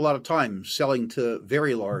 I spent a lot of time selling to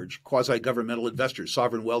very large quasi-governmental investors,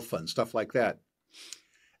 sovereign wealth funds, stuff like that.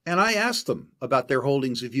 And I asked them about their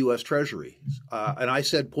holdings of U.S. Treasury. And I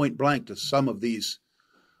said point blank to some of these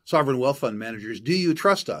sovereign wealth fund managers, do you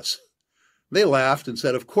trust us? They laughed and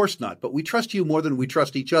said, of course not, but we trust you more than we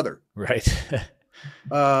trust each other. Right.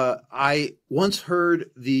 I once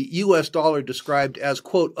heard the U.S. dollar described as,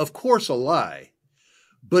 quote, of course a lie,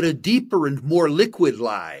 but a deeper and more liquid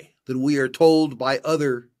lie than we are told by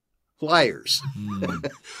other liars.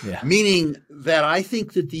 Yeah. Meaning that I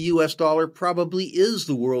think that the U.S. dollar probably is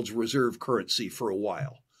the world's reserve currency for a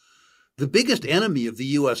while. The biggest enemy of the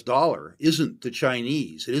U.S. dollar isn't the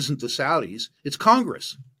Chinese, it isn't the Saudis, it's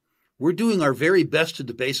Congress. We're doing our very best to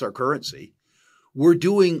debase our currency. We're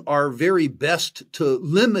doing our very best to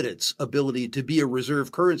limit its ability to be a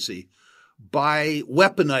reserve currency by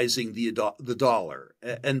weaponizing the dollar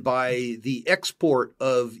and by the export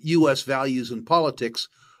of U.S. values and politics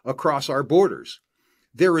across our borders.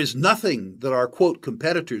 There is nothing that our, quote,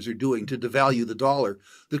 competitors are doing to devalue the dollar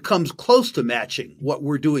that comes close to matching what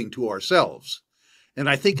we're doing to ourselves. And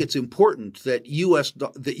I think it's important that U.S.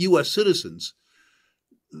 citizens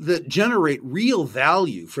that generate real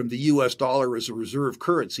value from the U.S. dollar as a reserve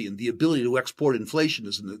currency and the ability to export inflation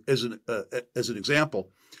as an example,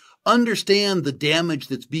 understand the damage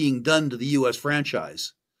that's being done to the U.S.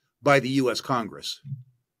 franchise by the U.S. Congress.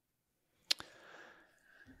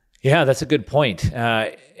 Yeah, that's a good point.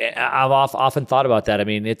 I've often thought about that. I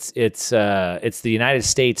mean, it's the United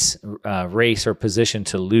States race or position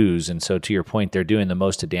to lose, and so to your point, they're doing the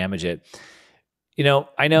most to damage it.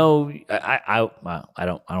 I know. I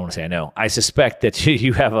don't want to say I know. I suspect that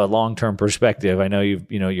you have a long-term perspective. I know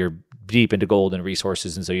you're deep into gold and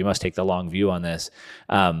resources, and so you must take the long view on this.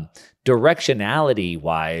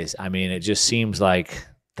 Directionality-wise, I mean, it just seems like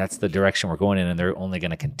that's the direction we're going in, and they're only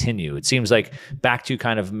going to continue. It seems like back to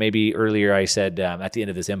kind of maybe earlier I said at the end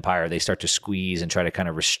of this empire, they start to squeeze and try to kind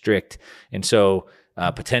of restrict, and so.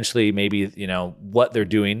 Potentially, maybe what they're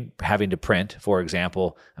doing, having to print, for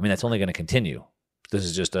example. I mean, that's only going to continue. This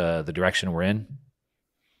is just the direction we're in.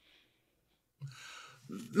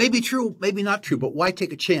 Maybe true, maybe not true, but why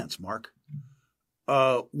take a chance, Mark?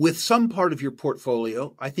 With some part of your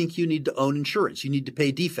portfolio, I think you need to own insurance. You need to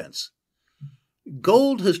pay defense.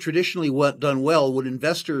 Gold has traditionally done well when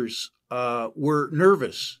investors were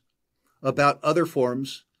nervous about other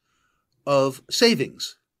forms of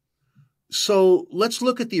savings. So let's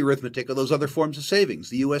look at the arithmetic of those other forms of savings,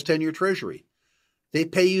 the U.S. 10-year Treasury. They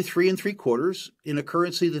pay you 3 3/4 in a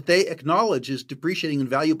currency that they acknowledge is depreciating in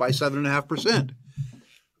value by 7.5%.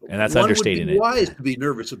 And that's understating it. One would be wise to be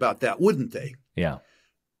nervous about that, wouldn't they? Yeah.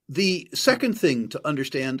 The second thing to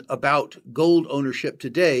understand about gold ownership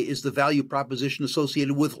today is the value proposition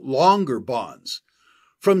associated with longer bonds.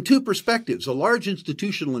 From two perspectives, a large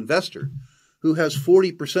institutional investor who has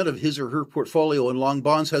 40% of his or her portfolio in long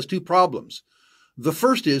bonds has two problems. The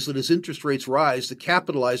first is that as interest rates rise, the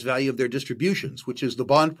capitalized value of their distributions, which is the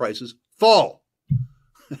bond prices, fall.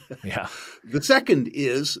 Yeah. The second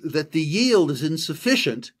is that the yield is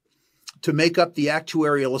insufficient to make up the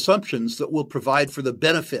actuarial assumptions that will provide for the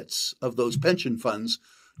benefits of those pension funds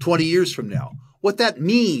 20 years from now. What that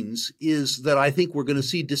means is that I think we're going to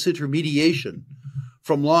see disintermediation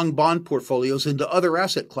from long bond portfolios into other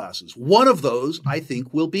asset classes. One of those, I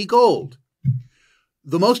think, will be gold.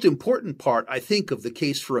 The most important part, I think, of the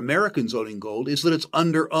case for Americans owning gold is that it's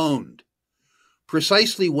under-owned.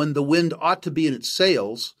 Precisely when the wind ought to be in its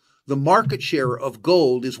sails, the market share of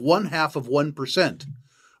gold is 0.5%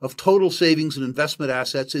 of total savings and investment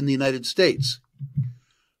assets in the United States.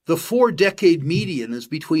 The 4-decade median is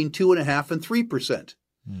between 2.5% and 3%.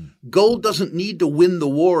 Gold doesn't need to win the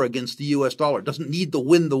war against the U.S. dollar. It doesn't need to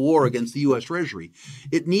win the war against the U.S. Treasury.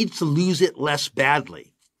 It needs to lose it less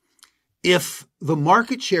badly. If the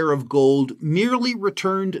market share of gold merely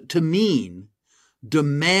returned to mean,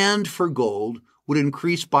 demand for gold would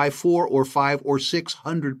increase by 4 or 5 or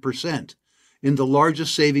 600% in the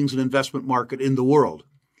largest savings and investment market in the world.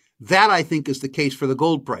 That, I think, is the case for the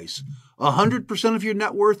gold price. 100% of your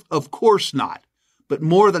net worth? Of course not, but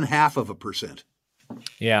more than 0.5%.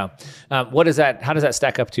 Yeah. What is that? How does that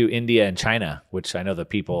stack up to India and China, which I know that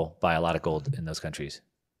people buy a lot of gold in those countries?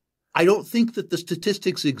 I don't think that the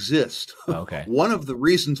statistics exist. Okay. One of the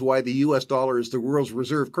reasons why the U.S. dollar is the world's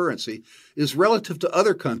reserve currency is relative to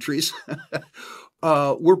other countries.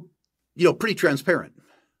 We're, pretty transparent.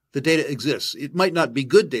 The data exists. It might not be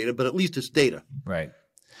good data, but at least it's data. Right.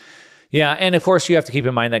 Yeah, and of course you have to keep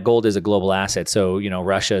in mind that gold is a global asset. So,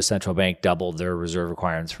 Russia's central bank doubled their reserve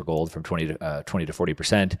requirements for gold from 20 to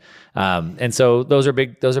 40%, and so those are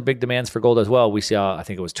big demands for gold as well. We saw, I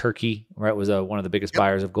think it was Turkey, right, was one of the biggest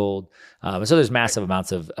buyers of gold, and so there's massive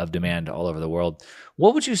amounts of demand all over the world.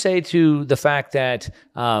 What would you say to the fact that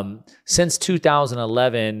since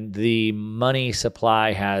 2011 the money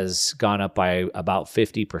supply has gone up by about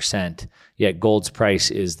 50%, yet gold's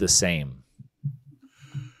price is the same?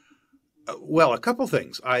 Well, a couple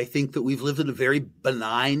things. I think that we've lived in a very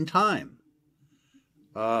benign time.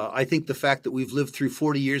 I think the fact that we've lived through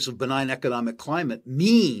 40 years of benign economic climate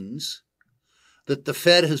means that the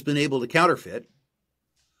Fed has been able to counterfeit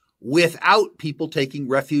without people taking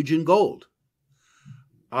refuge in gold.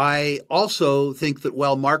 I also think that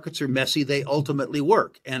while markets are messy, they ultimately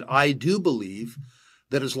work. And I do believe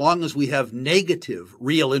that as long as we have negative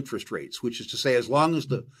real interest rates, which is to say, as long as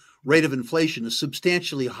the rate of inflation is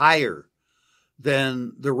substantially higher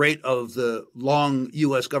than the rate of the long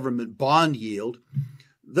U.S. government bond yield,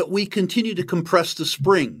 that we continue to compress the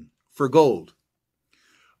spring for gold.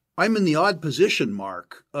 I'm in the odd position,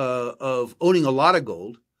 Mark, of owning a lot of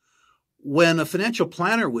gold when a financial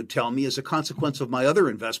planner would tell me, as a consequence of my other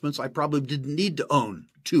investments, I probably didn't need to own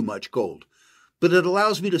too much gold. But it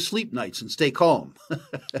allows me to sleep nights and stay calm,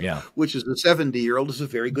 which as a 70-year-old is a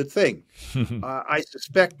very good thing. I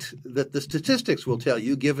suspect that the statistics will tell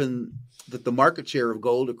you, given that the market share of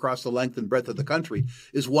gold across the length and breadth of the country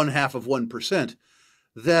is 0.5%,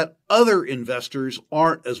 that other investors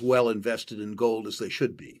aren't as well invested in gold as they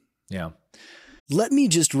should be. Yeah. "Let me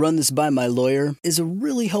just run this by my lawyer" is a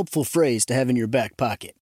really helpful phrase to have in your back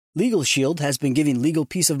pocket. Legal Shield has been giving legal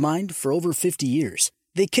peace of mind for over 50 years.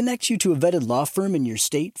 They connect you to a vetted law firm in your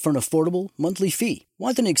state for an affordable monthly fee.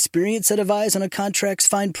 Want an experienced set of eyes on a contract's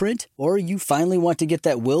fine print? Or you finally want to get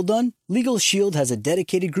that will done? Legal Shield has a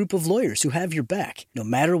dedicated group of lawyers who have your back, no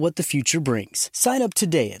matter what the future brings. Sign up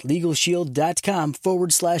today at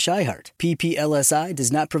LegalShield.com/iHeart. PPLSI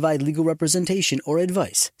does not provide legal representation or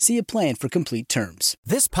advice. See a plan for complete terms.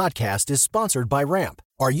 This podcast is sponsored by Ramp.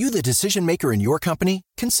 Are you the decision maker in your company?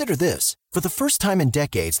 Consider this. For the first time in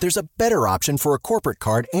decades, there's a better option for a corporate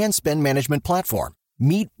card and spend management platform.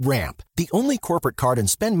 Meet Ramp, the only corporate card and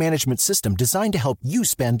spend management system designed to help you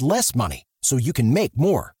spend less money so you can make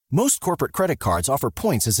more. Most corporate credit cards offer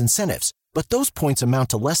points as incentives, but those points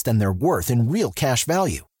amount to less than their worth in real cash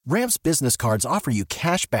value. Ramp's business cards offer you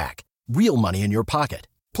cash back, real money in your pocket.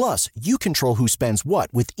 Plus, you control who spends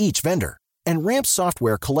what with each vendor. And Ramp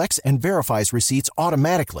software collects and verifies receipts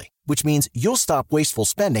automatically, which means you'll stop wasteful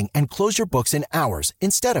spending and close your books in hours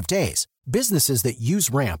instead of days. Businesses that use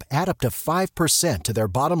Ramp add up to 5% to their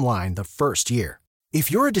bottom line the first year. If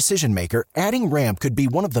you're a decision maker, adding Ramp could be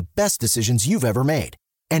one of the best decisions you've ever made.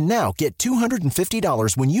 And now get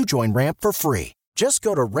 $250 when you join Ramp for free. Just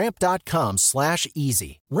go to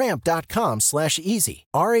ramp.com/easy. Ramp.com/easy.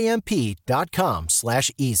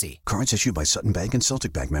 RAMP.com/easy. Cards issued by Sutton Bank and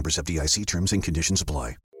Celtic Bank, members of FDIC. Terms and conditions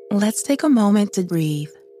apply. Let's take a moment to breathe.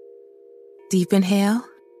 Deep inhale.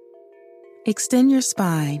 Extend your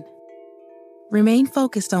spine. Remain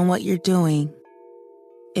focused on what you're doing.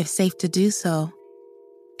 If safe to do so,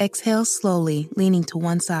 exhale slowly, leaning to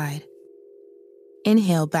one side.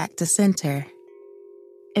 Inhale back to center.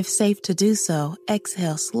 If safe to do so,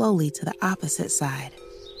 exhale slowly to the opposite side.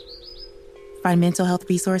 Find mental health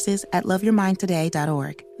resources at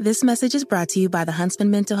loveyourmindtoday.org. This message is brought to you by the Huntsman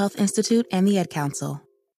Mental Health Institute and the Ad Council.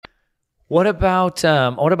 What about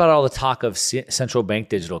all the talk of central bank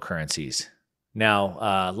digital currencies?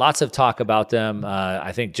 Now, lots of talk about them.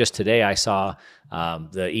 I think just today I saw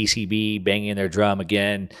the ECB banging their drum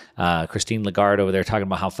again. Christine Lagarde over there talking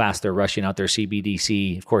about how fast they're rushing out their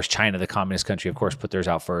CBDC. Of course, China, the communist country, of course, put theirs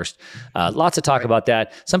out first. Lots of talk about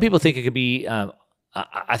that. Some people think it could be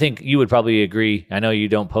I think you would probably agree. I know you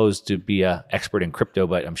don't pose to be an expert in crypto,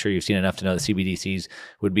 but I'm sure you've seen enough to know that CBDCs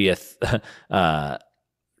would be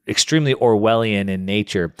extremely Orwellian in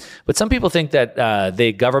nature. But some people think that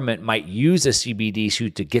the government might use a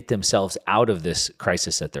CBDC to get themselves out of this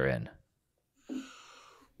crisis that they're in.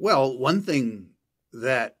 Well, one thing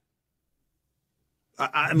that,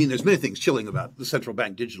 I mean, there's many things chilling about the central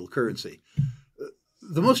bank digital currency.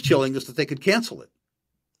 The most chilling is that they could cancel it.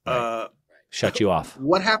 Right. Shut you off.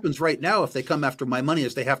 What happens right now if they come after my money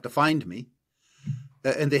is they have to find me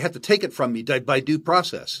and they have to take it from me by due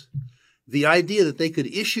process. The idea that they could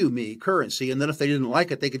issue me currency and then if they didn't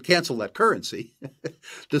like it, they could cancel that currency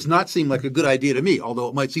does not seem like a good idea to me, although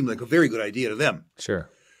it might seem like a very good idea to them. Sure.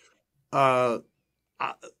 I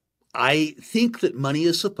think that money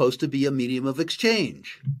is supposed to be a medium of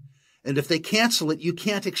exchange. And if they cancel it, you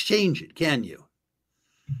can't exchange it, can you?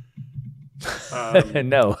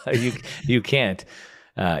 No, you can't.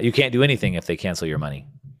 You can't do anything if they cancel your money.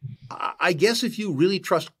 I guess if you really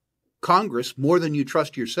trust Congress more than you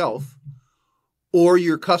trust yourself or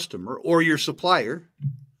your customer or your supplier,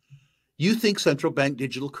 you think central bank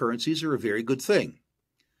digital currencies are a very good thing.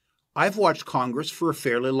 I've watched Congress for a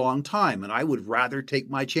fairly long time, and I would rather take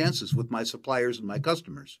my chances with my suppliers and my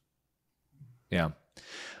customers. Yeah.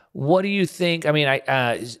 What do you think? I mean,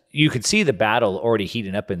 you could see the battle already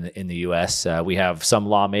heating up in the U.S. We have some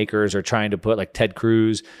lawmakers are trying to put, like Ted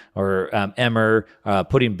Cruz or Emmer,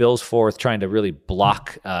 putting bills forth trying to really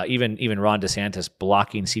block, even Ron DeSantis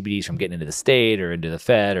blocking CBDs from getting into the state or into the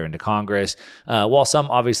Fed or into Congress. While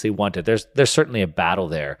some obviously want it, there's certainly a battle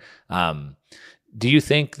there. Do you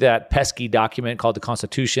think that pesky document called the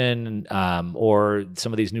Constitution or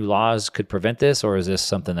some of these new laws could prevent this, or is this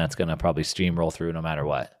something that's going to probably steamroll through no matter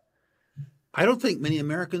what? I don't think many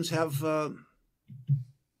Americans have a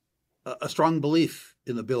strong belief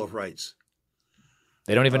in the Bill of Rights.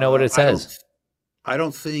 They don't even know what it says. I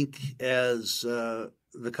don't think, as the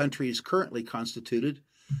country is currently constituted,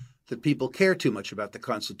 that people care too much about the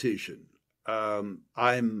Constitution.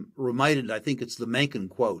 I'm reminded, I think it's the Mencken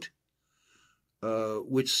quote,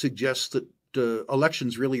 which suggests that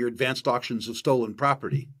elections really are advanced auctions of stolen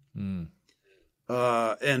property. Mm.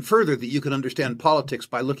 And further, that you can understand politics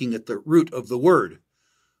by looking at the root of the word.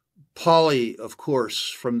 Poly, of course,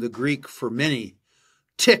 from the Greek for many,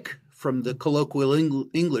 tick from the colloquial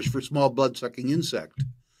English for small blood-sucking insect.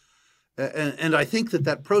 And I think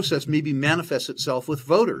that process maybe manifests itself with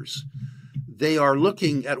voters. They are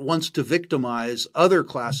looking at once to victimize other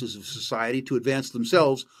classes of society to advance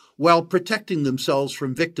themselves while protecting themselves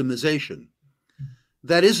from victimization.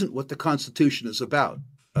 That isn't what the Constitution is about.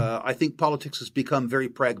 I think politics has become very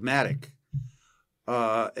pragmatic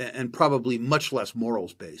and probably much less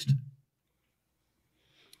morals-based.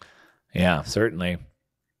 Yeah, certainly.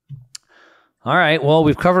 All right. Well,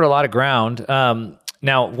 we've covered a lot of ground.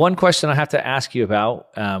 Now, one question I have to ask you about,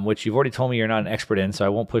 which you've already told me you're not an expert in, so I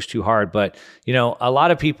won't push too hard. But, a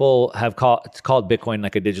lot of people have called Bitcoin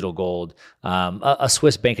like a digital gold, a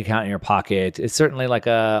Swiss bank account in your pocket. It's certainly like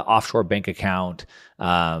a offshore bank account.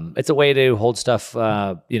 It's a way to hold stuff,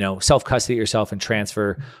 self-custody yourself and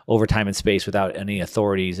transfer over time and space without any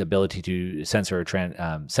authority's ability to censor or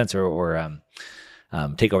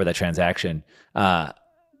take over that transaction.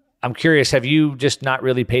 I'm curious, have you just not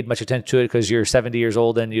really paid much attention to it because you're 70 years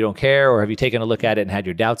old and you don't care, or have you taken a look at it and had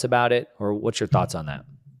your doubts about it, or what's your thoughts on that?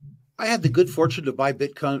 I had the good fortune to buy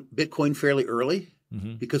Bitcoin fairly early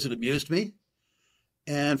because it amused me.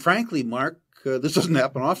 And frankly, Mark, this doesn't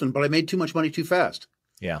happen often, but I made too much money too fast.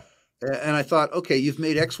 Yeah. And I thought, okay, you've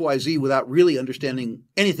made XYZ without really understanding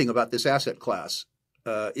anything about this asset class.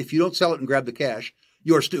 If you don't sell it and grab the cash,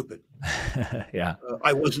 you're stupid. Yeah.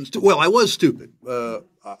 I wasn't. I was stupid.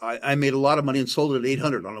 I made a lot of money and sold it at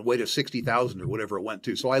 800 on the way to 60,000 or whatever it went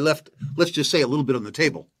to. So I left, let's just say, a little bit on the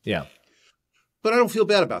table. Yeah. But I don't feel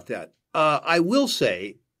bad about that. I will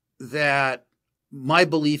say that my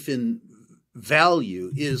belief in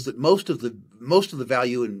value is that most of the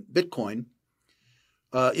value in Bitcoin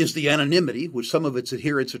is the anonymity, which some of its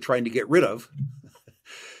adherents are trying to get rid of.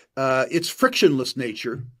 Its frictionless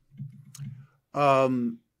nature.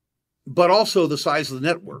 But also the size of the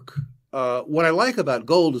network. What I like about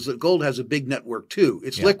gold is that gold has a big network too.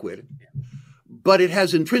 It's liquid, but it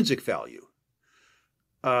has intrinsic value.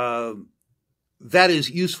 That is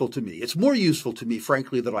useful to me. It's more useful to me,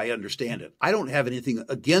 frankly, that I understand it. I don't have anything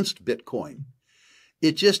against Bitcoin.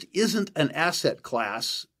 It just isn't an asset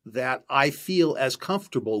class that I feel as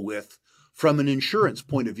comfortable with from an insurance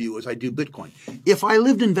point of view as I do Bitcoin. If I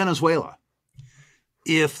lived in Venezuela,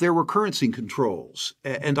 if there were currency controls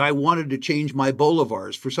and I wanted to change my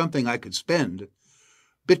bolivars for something I could spend,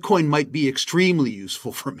 Bitcoin might be extremely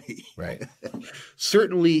useful for me. Right.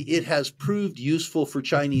 Certainly, it has proved useful for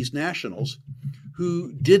Chinese nationals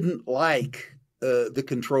who didn't like the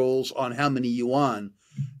controls on how many yuan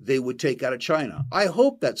they would take out of China. I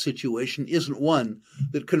hope that situation isn't one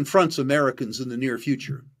that confronts Americans in the near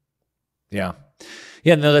future. Yeah.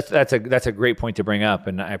 Yeah, no, that's a great point to bring up,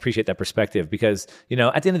 and I appreciate that perspective because, you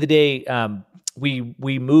know, at the end of the day,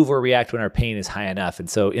 we move or react when our pain is high enough. And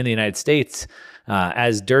so in the United States,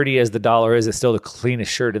 as dirty as the dollar is, it's still the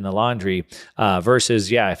cleanest shirt in the laundry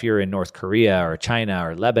versus, if you're in North Korea or China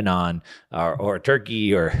or Lebanon or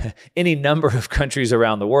Turkey or any number of countries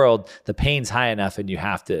around the world, the pain's high enough and you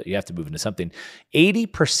have to move into something.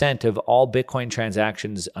 80% of all Bitcoin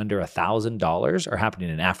transactions under $1,000 are happening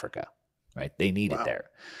in Africa. Right, they need it there,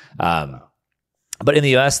 but in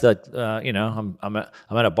the U.S., I'm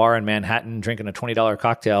at a bar in Manhattan drinking a $20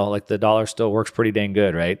 cocktail. Like the dollar still works pretty dang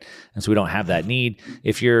good, right? And so we don't have that need.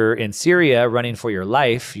 If you're in Syria running for your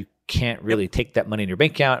life, you can't really take that money in your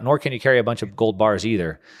bank account, nor can you carry a bunch of gold bars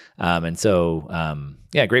either. And so,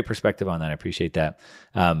 great perspective on that. I appreciate that.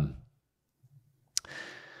 All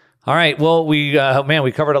right, well, we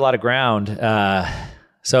covered a lot of ground.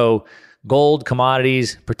 So. Gold,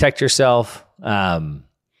 commodities, protect yourself. And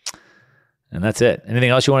that's it.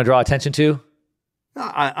 Anything else you want to draw attention to?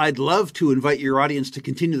 I'd love to invite your audience to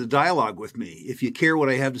continue the dialogue with me. If you care what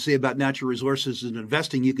I have to say about natural resources and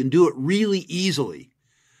investing, you can do it really easily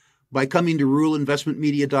by coming to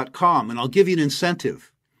ruleinvestmentmedia.com. And I'll give you an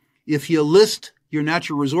incentive. If you list your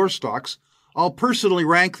natural resource stocks, I'll personally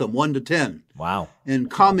rank them 1 to 10. Wow.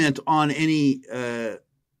 And comment on any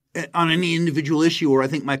individual issue where I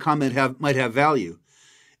think my comment might have value.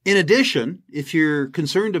 In addition, if you're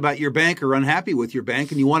concerned about your bank or unhappy with your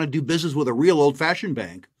bank and you want to do business with a real old-fashioned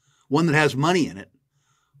bank, one that has money in it,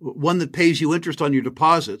 one that pays you interest on your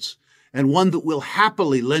deposits, and one that will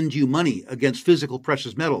happily lend you money against physical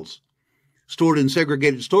precious metals stored in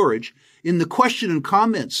segregated storage, in the question and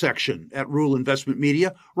comment section at Rule Investment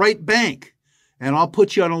Media, write bank, and I'll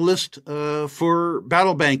put you on a list for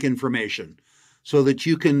Battle Bank information, so that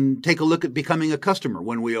you can take a look at becoming a customer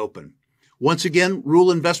when we open. Once again,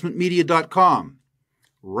 ruleinvestmentmedia.com.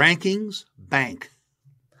 Rankings Bank.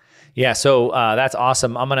 Yeah, so that's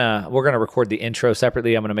awesome. We're gonna record the intro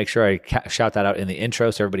separately. I'm gonna make sure I shout that out in the intro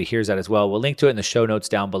so everybody hears that as well. We'll link to it in the show notes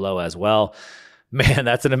down below as well. Man,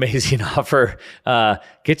 that's an amazing offer.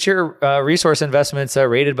 Get your resource investments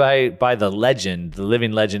rated by the legend, the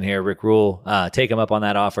living legend here, Rick Rule. Take him up on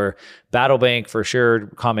that offer. Battle Bank for sure.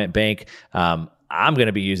 Comment Bank. I'm going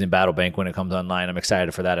to be using Battle Bank when it comes online. I'm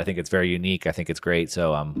excited for that. I think it's very unique. I think it's great.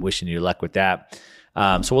 So I'm wishing you luck with that.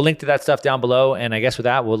 So we'll link to that stuff down below. And I guess with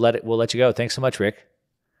that, we'll let you go. Thanks so much, Rick.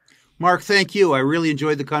 Mark, thank you. I really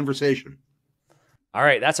enjoyed the conversation. All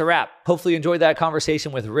right, that's a wrap. Hopefully you enjoyed that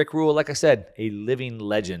conversation with Rick Rule. Like I said, a living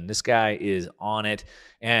legend. This guy is on it,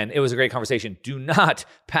 and it was a great conversation. Do not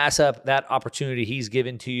pass up that opportunity he's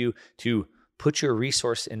given to you to put your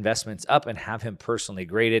resource investments up and have him personally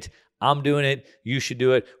grade it. I'm doing it. You should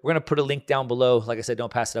do it. We're going to put a link down below. Like I said,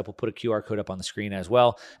 don't pass it up. We'll put a QR code up on the screen as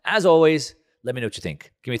well. As always, let me know what you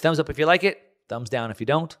think. Give me a thumbs up if you like it. Thumbs down if you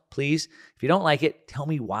don't, please. If you don't like it, tell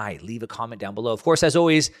me why. Leave a comment down below. Of course, as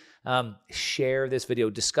always, share this video.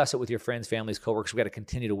 Discuss it with your friends, families, coworkers. We've got to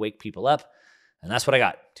continue to wake people up. And that's what I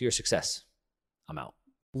got. To your success. I'm out.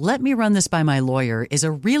 Let me run this by my lawyer is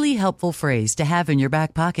a really helpful phrase to have in your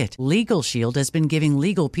back pocket. Legal Shield has been giving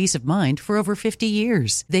legal peace of mind for over 50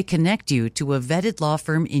 years. They connect you to a vetted law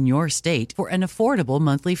firm in your state for an affordable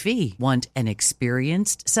monthly fee. Want an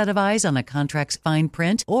experienced set of eyes on a contract's fine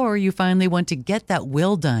print? Or you finally want to get that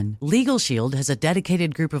will done? Legal Shield has a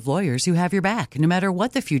dedicated group of lawyers who have your back, no matter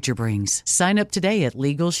what the future brings. Sign up today at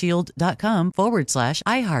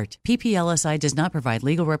LegalShield.com/iHeart. PPLSI does not provide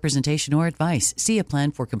legal representation or advice. See a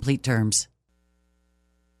plan for complete terms.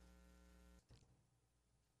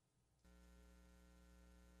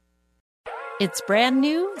 It's brand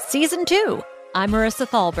new, Season 2. I'm Marissa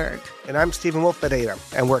Thalberg. And I'm Stephen Wolf Pereira.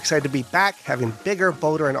 And we're excited to be back having bigger,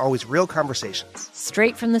 bolder, and always real conversations.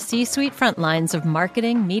 Straight from the C-suite front lines of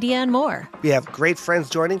marketing, media, and more. We have great friends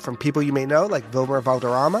joining from people you may know, like Vilmer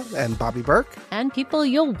Valderrama and Bobby Burke. And people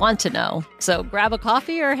you'll want to know. So grab a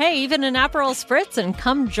coffee or, hey, even an Aperol Spritz and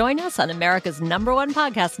come join us on America's #1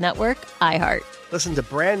 podcast network, iHeart. Listen to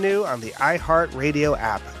Brand New on the iHeart Radio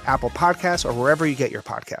app, Apple Podcasts, or wherever you get your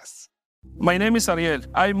podcasts. My name is Ariel.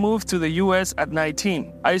 I moved to the U.S. at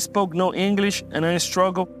 19. I spoke no English and I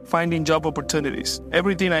struggled finding job opportunities.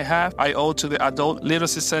 Everything I have, I owe to the Adult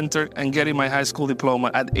Literacy Center and getting my high school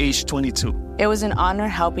diploma at age 22. It was an honor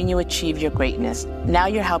helping you achieve your greatness. Now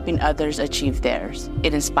you're helping others achieve theirs.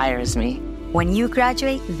 It inspires me. When you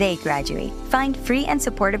graduate, they graduate. Find free and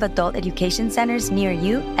supportive adult education centers near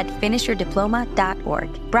you at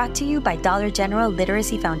finishyourdiploma.org. Brought to you by Dollar General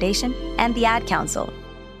Literacy Foundation and the Ad Council.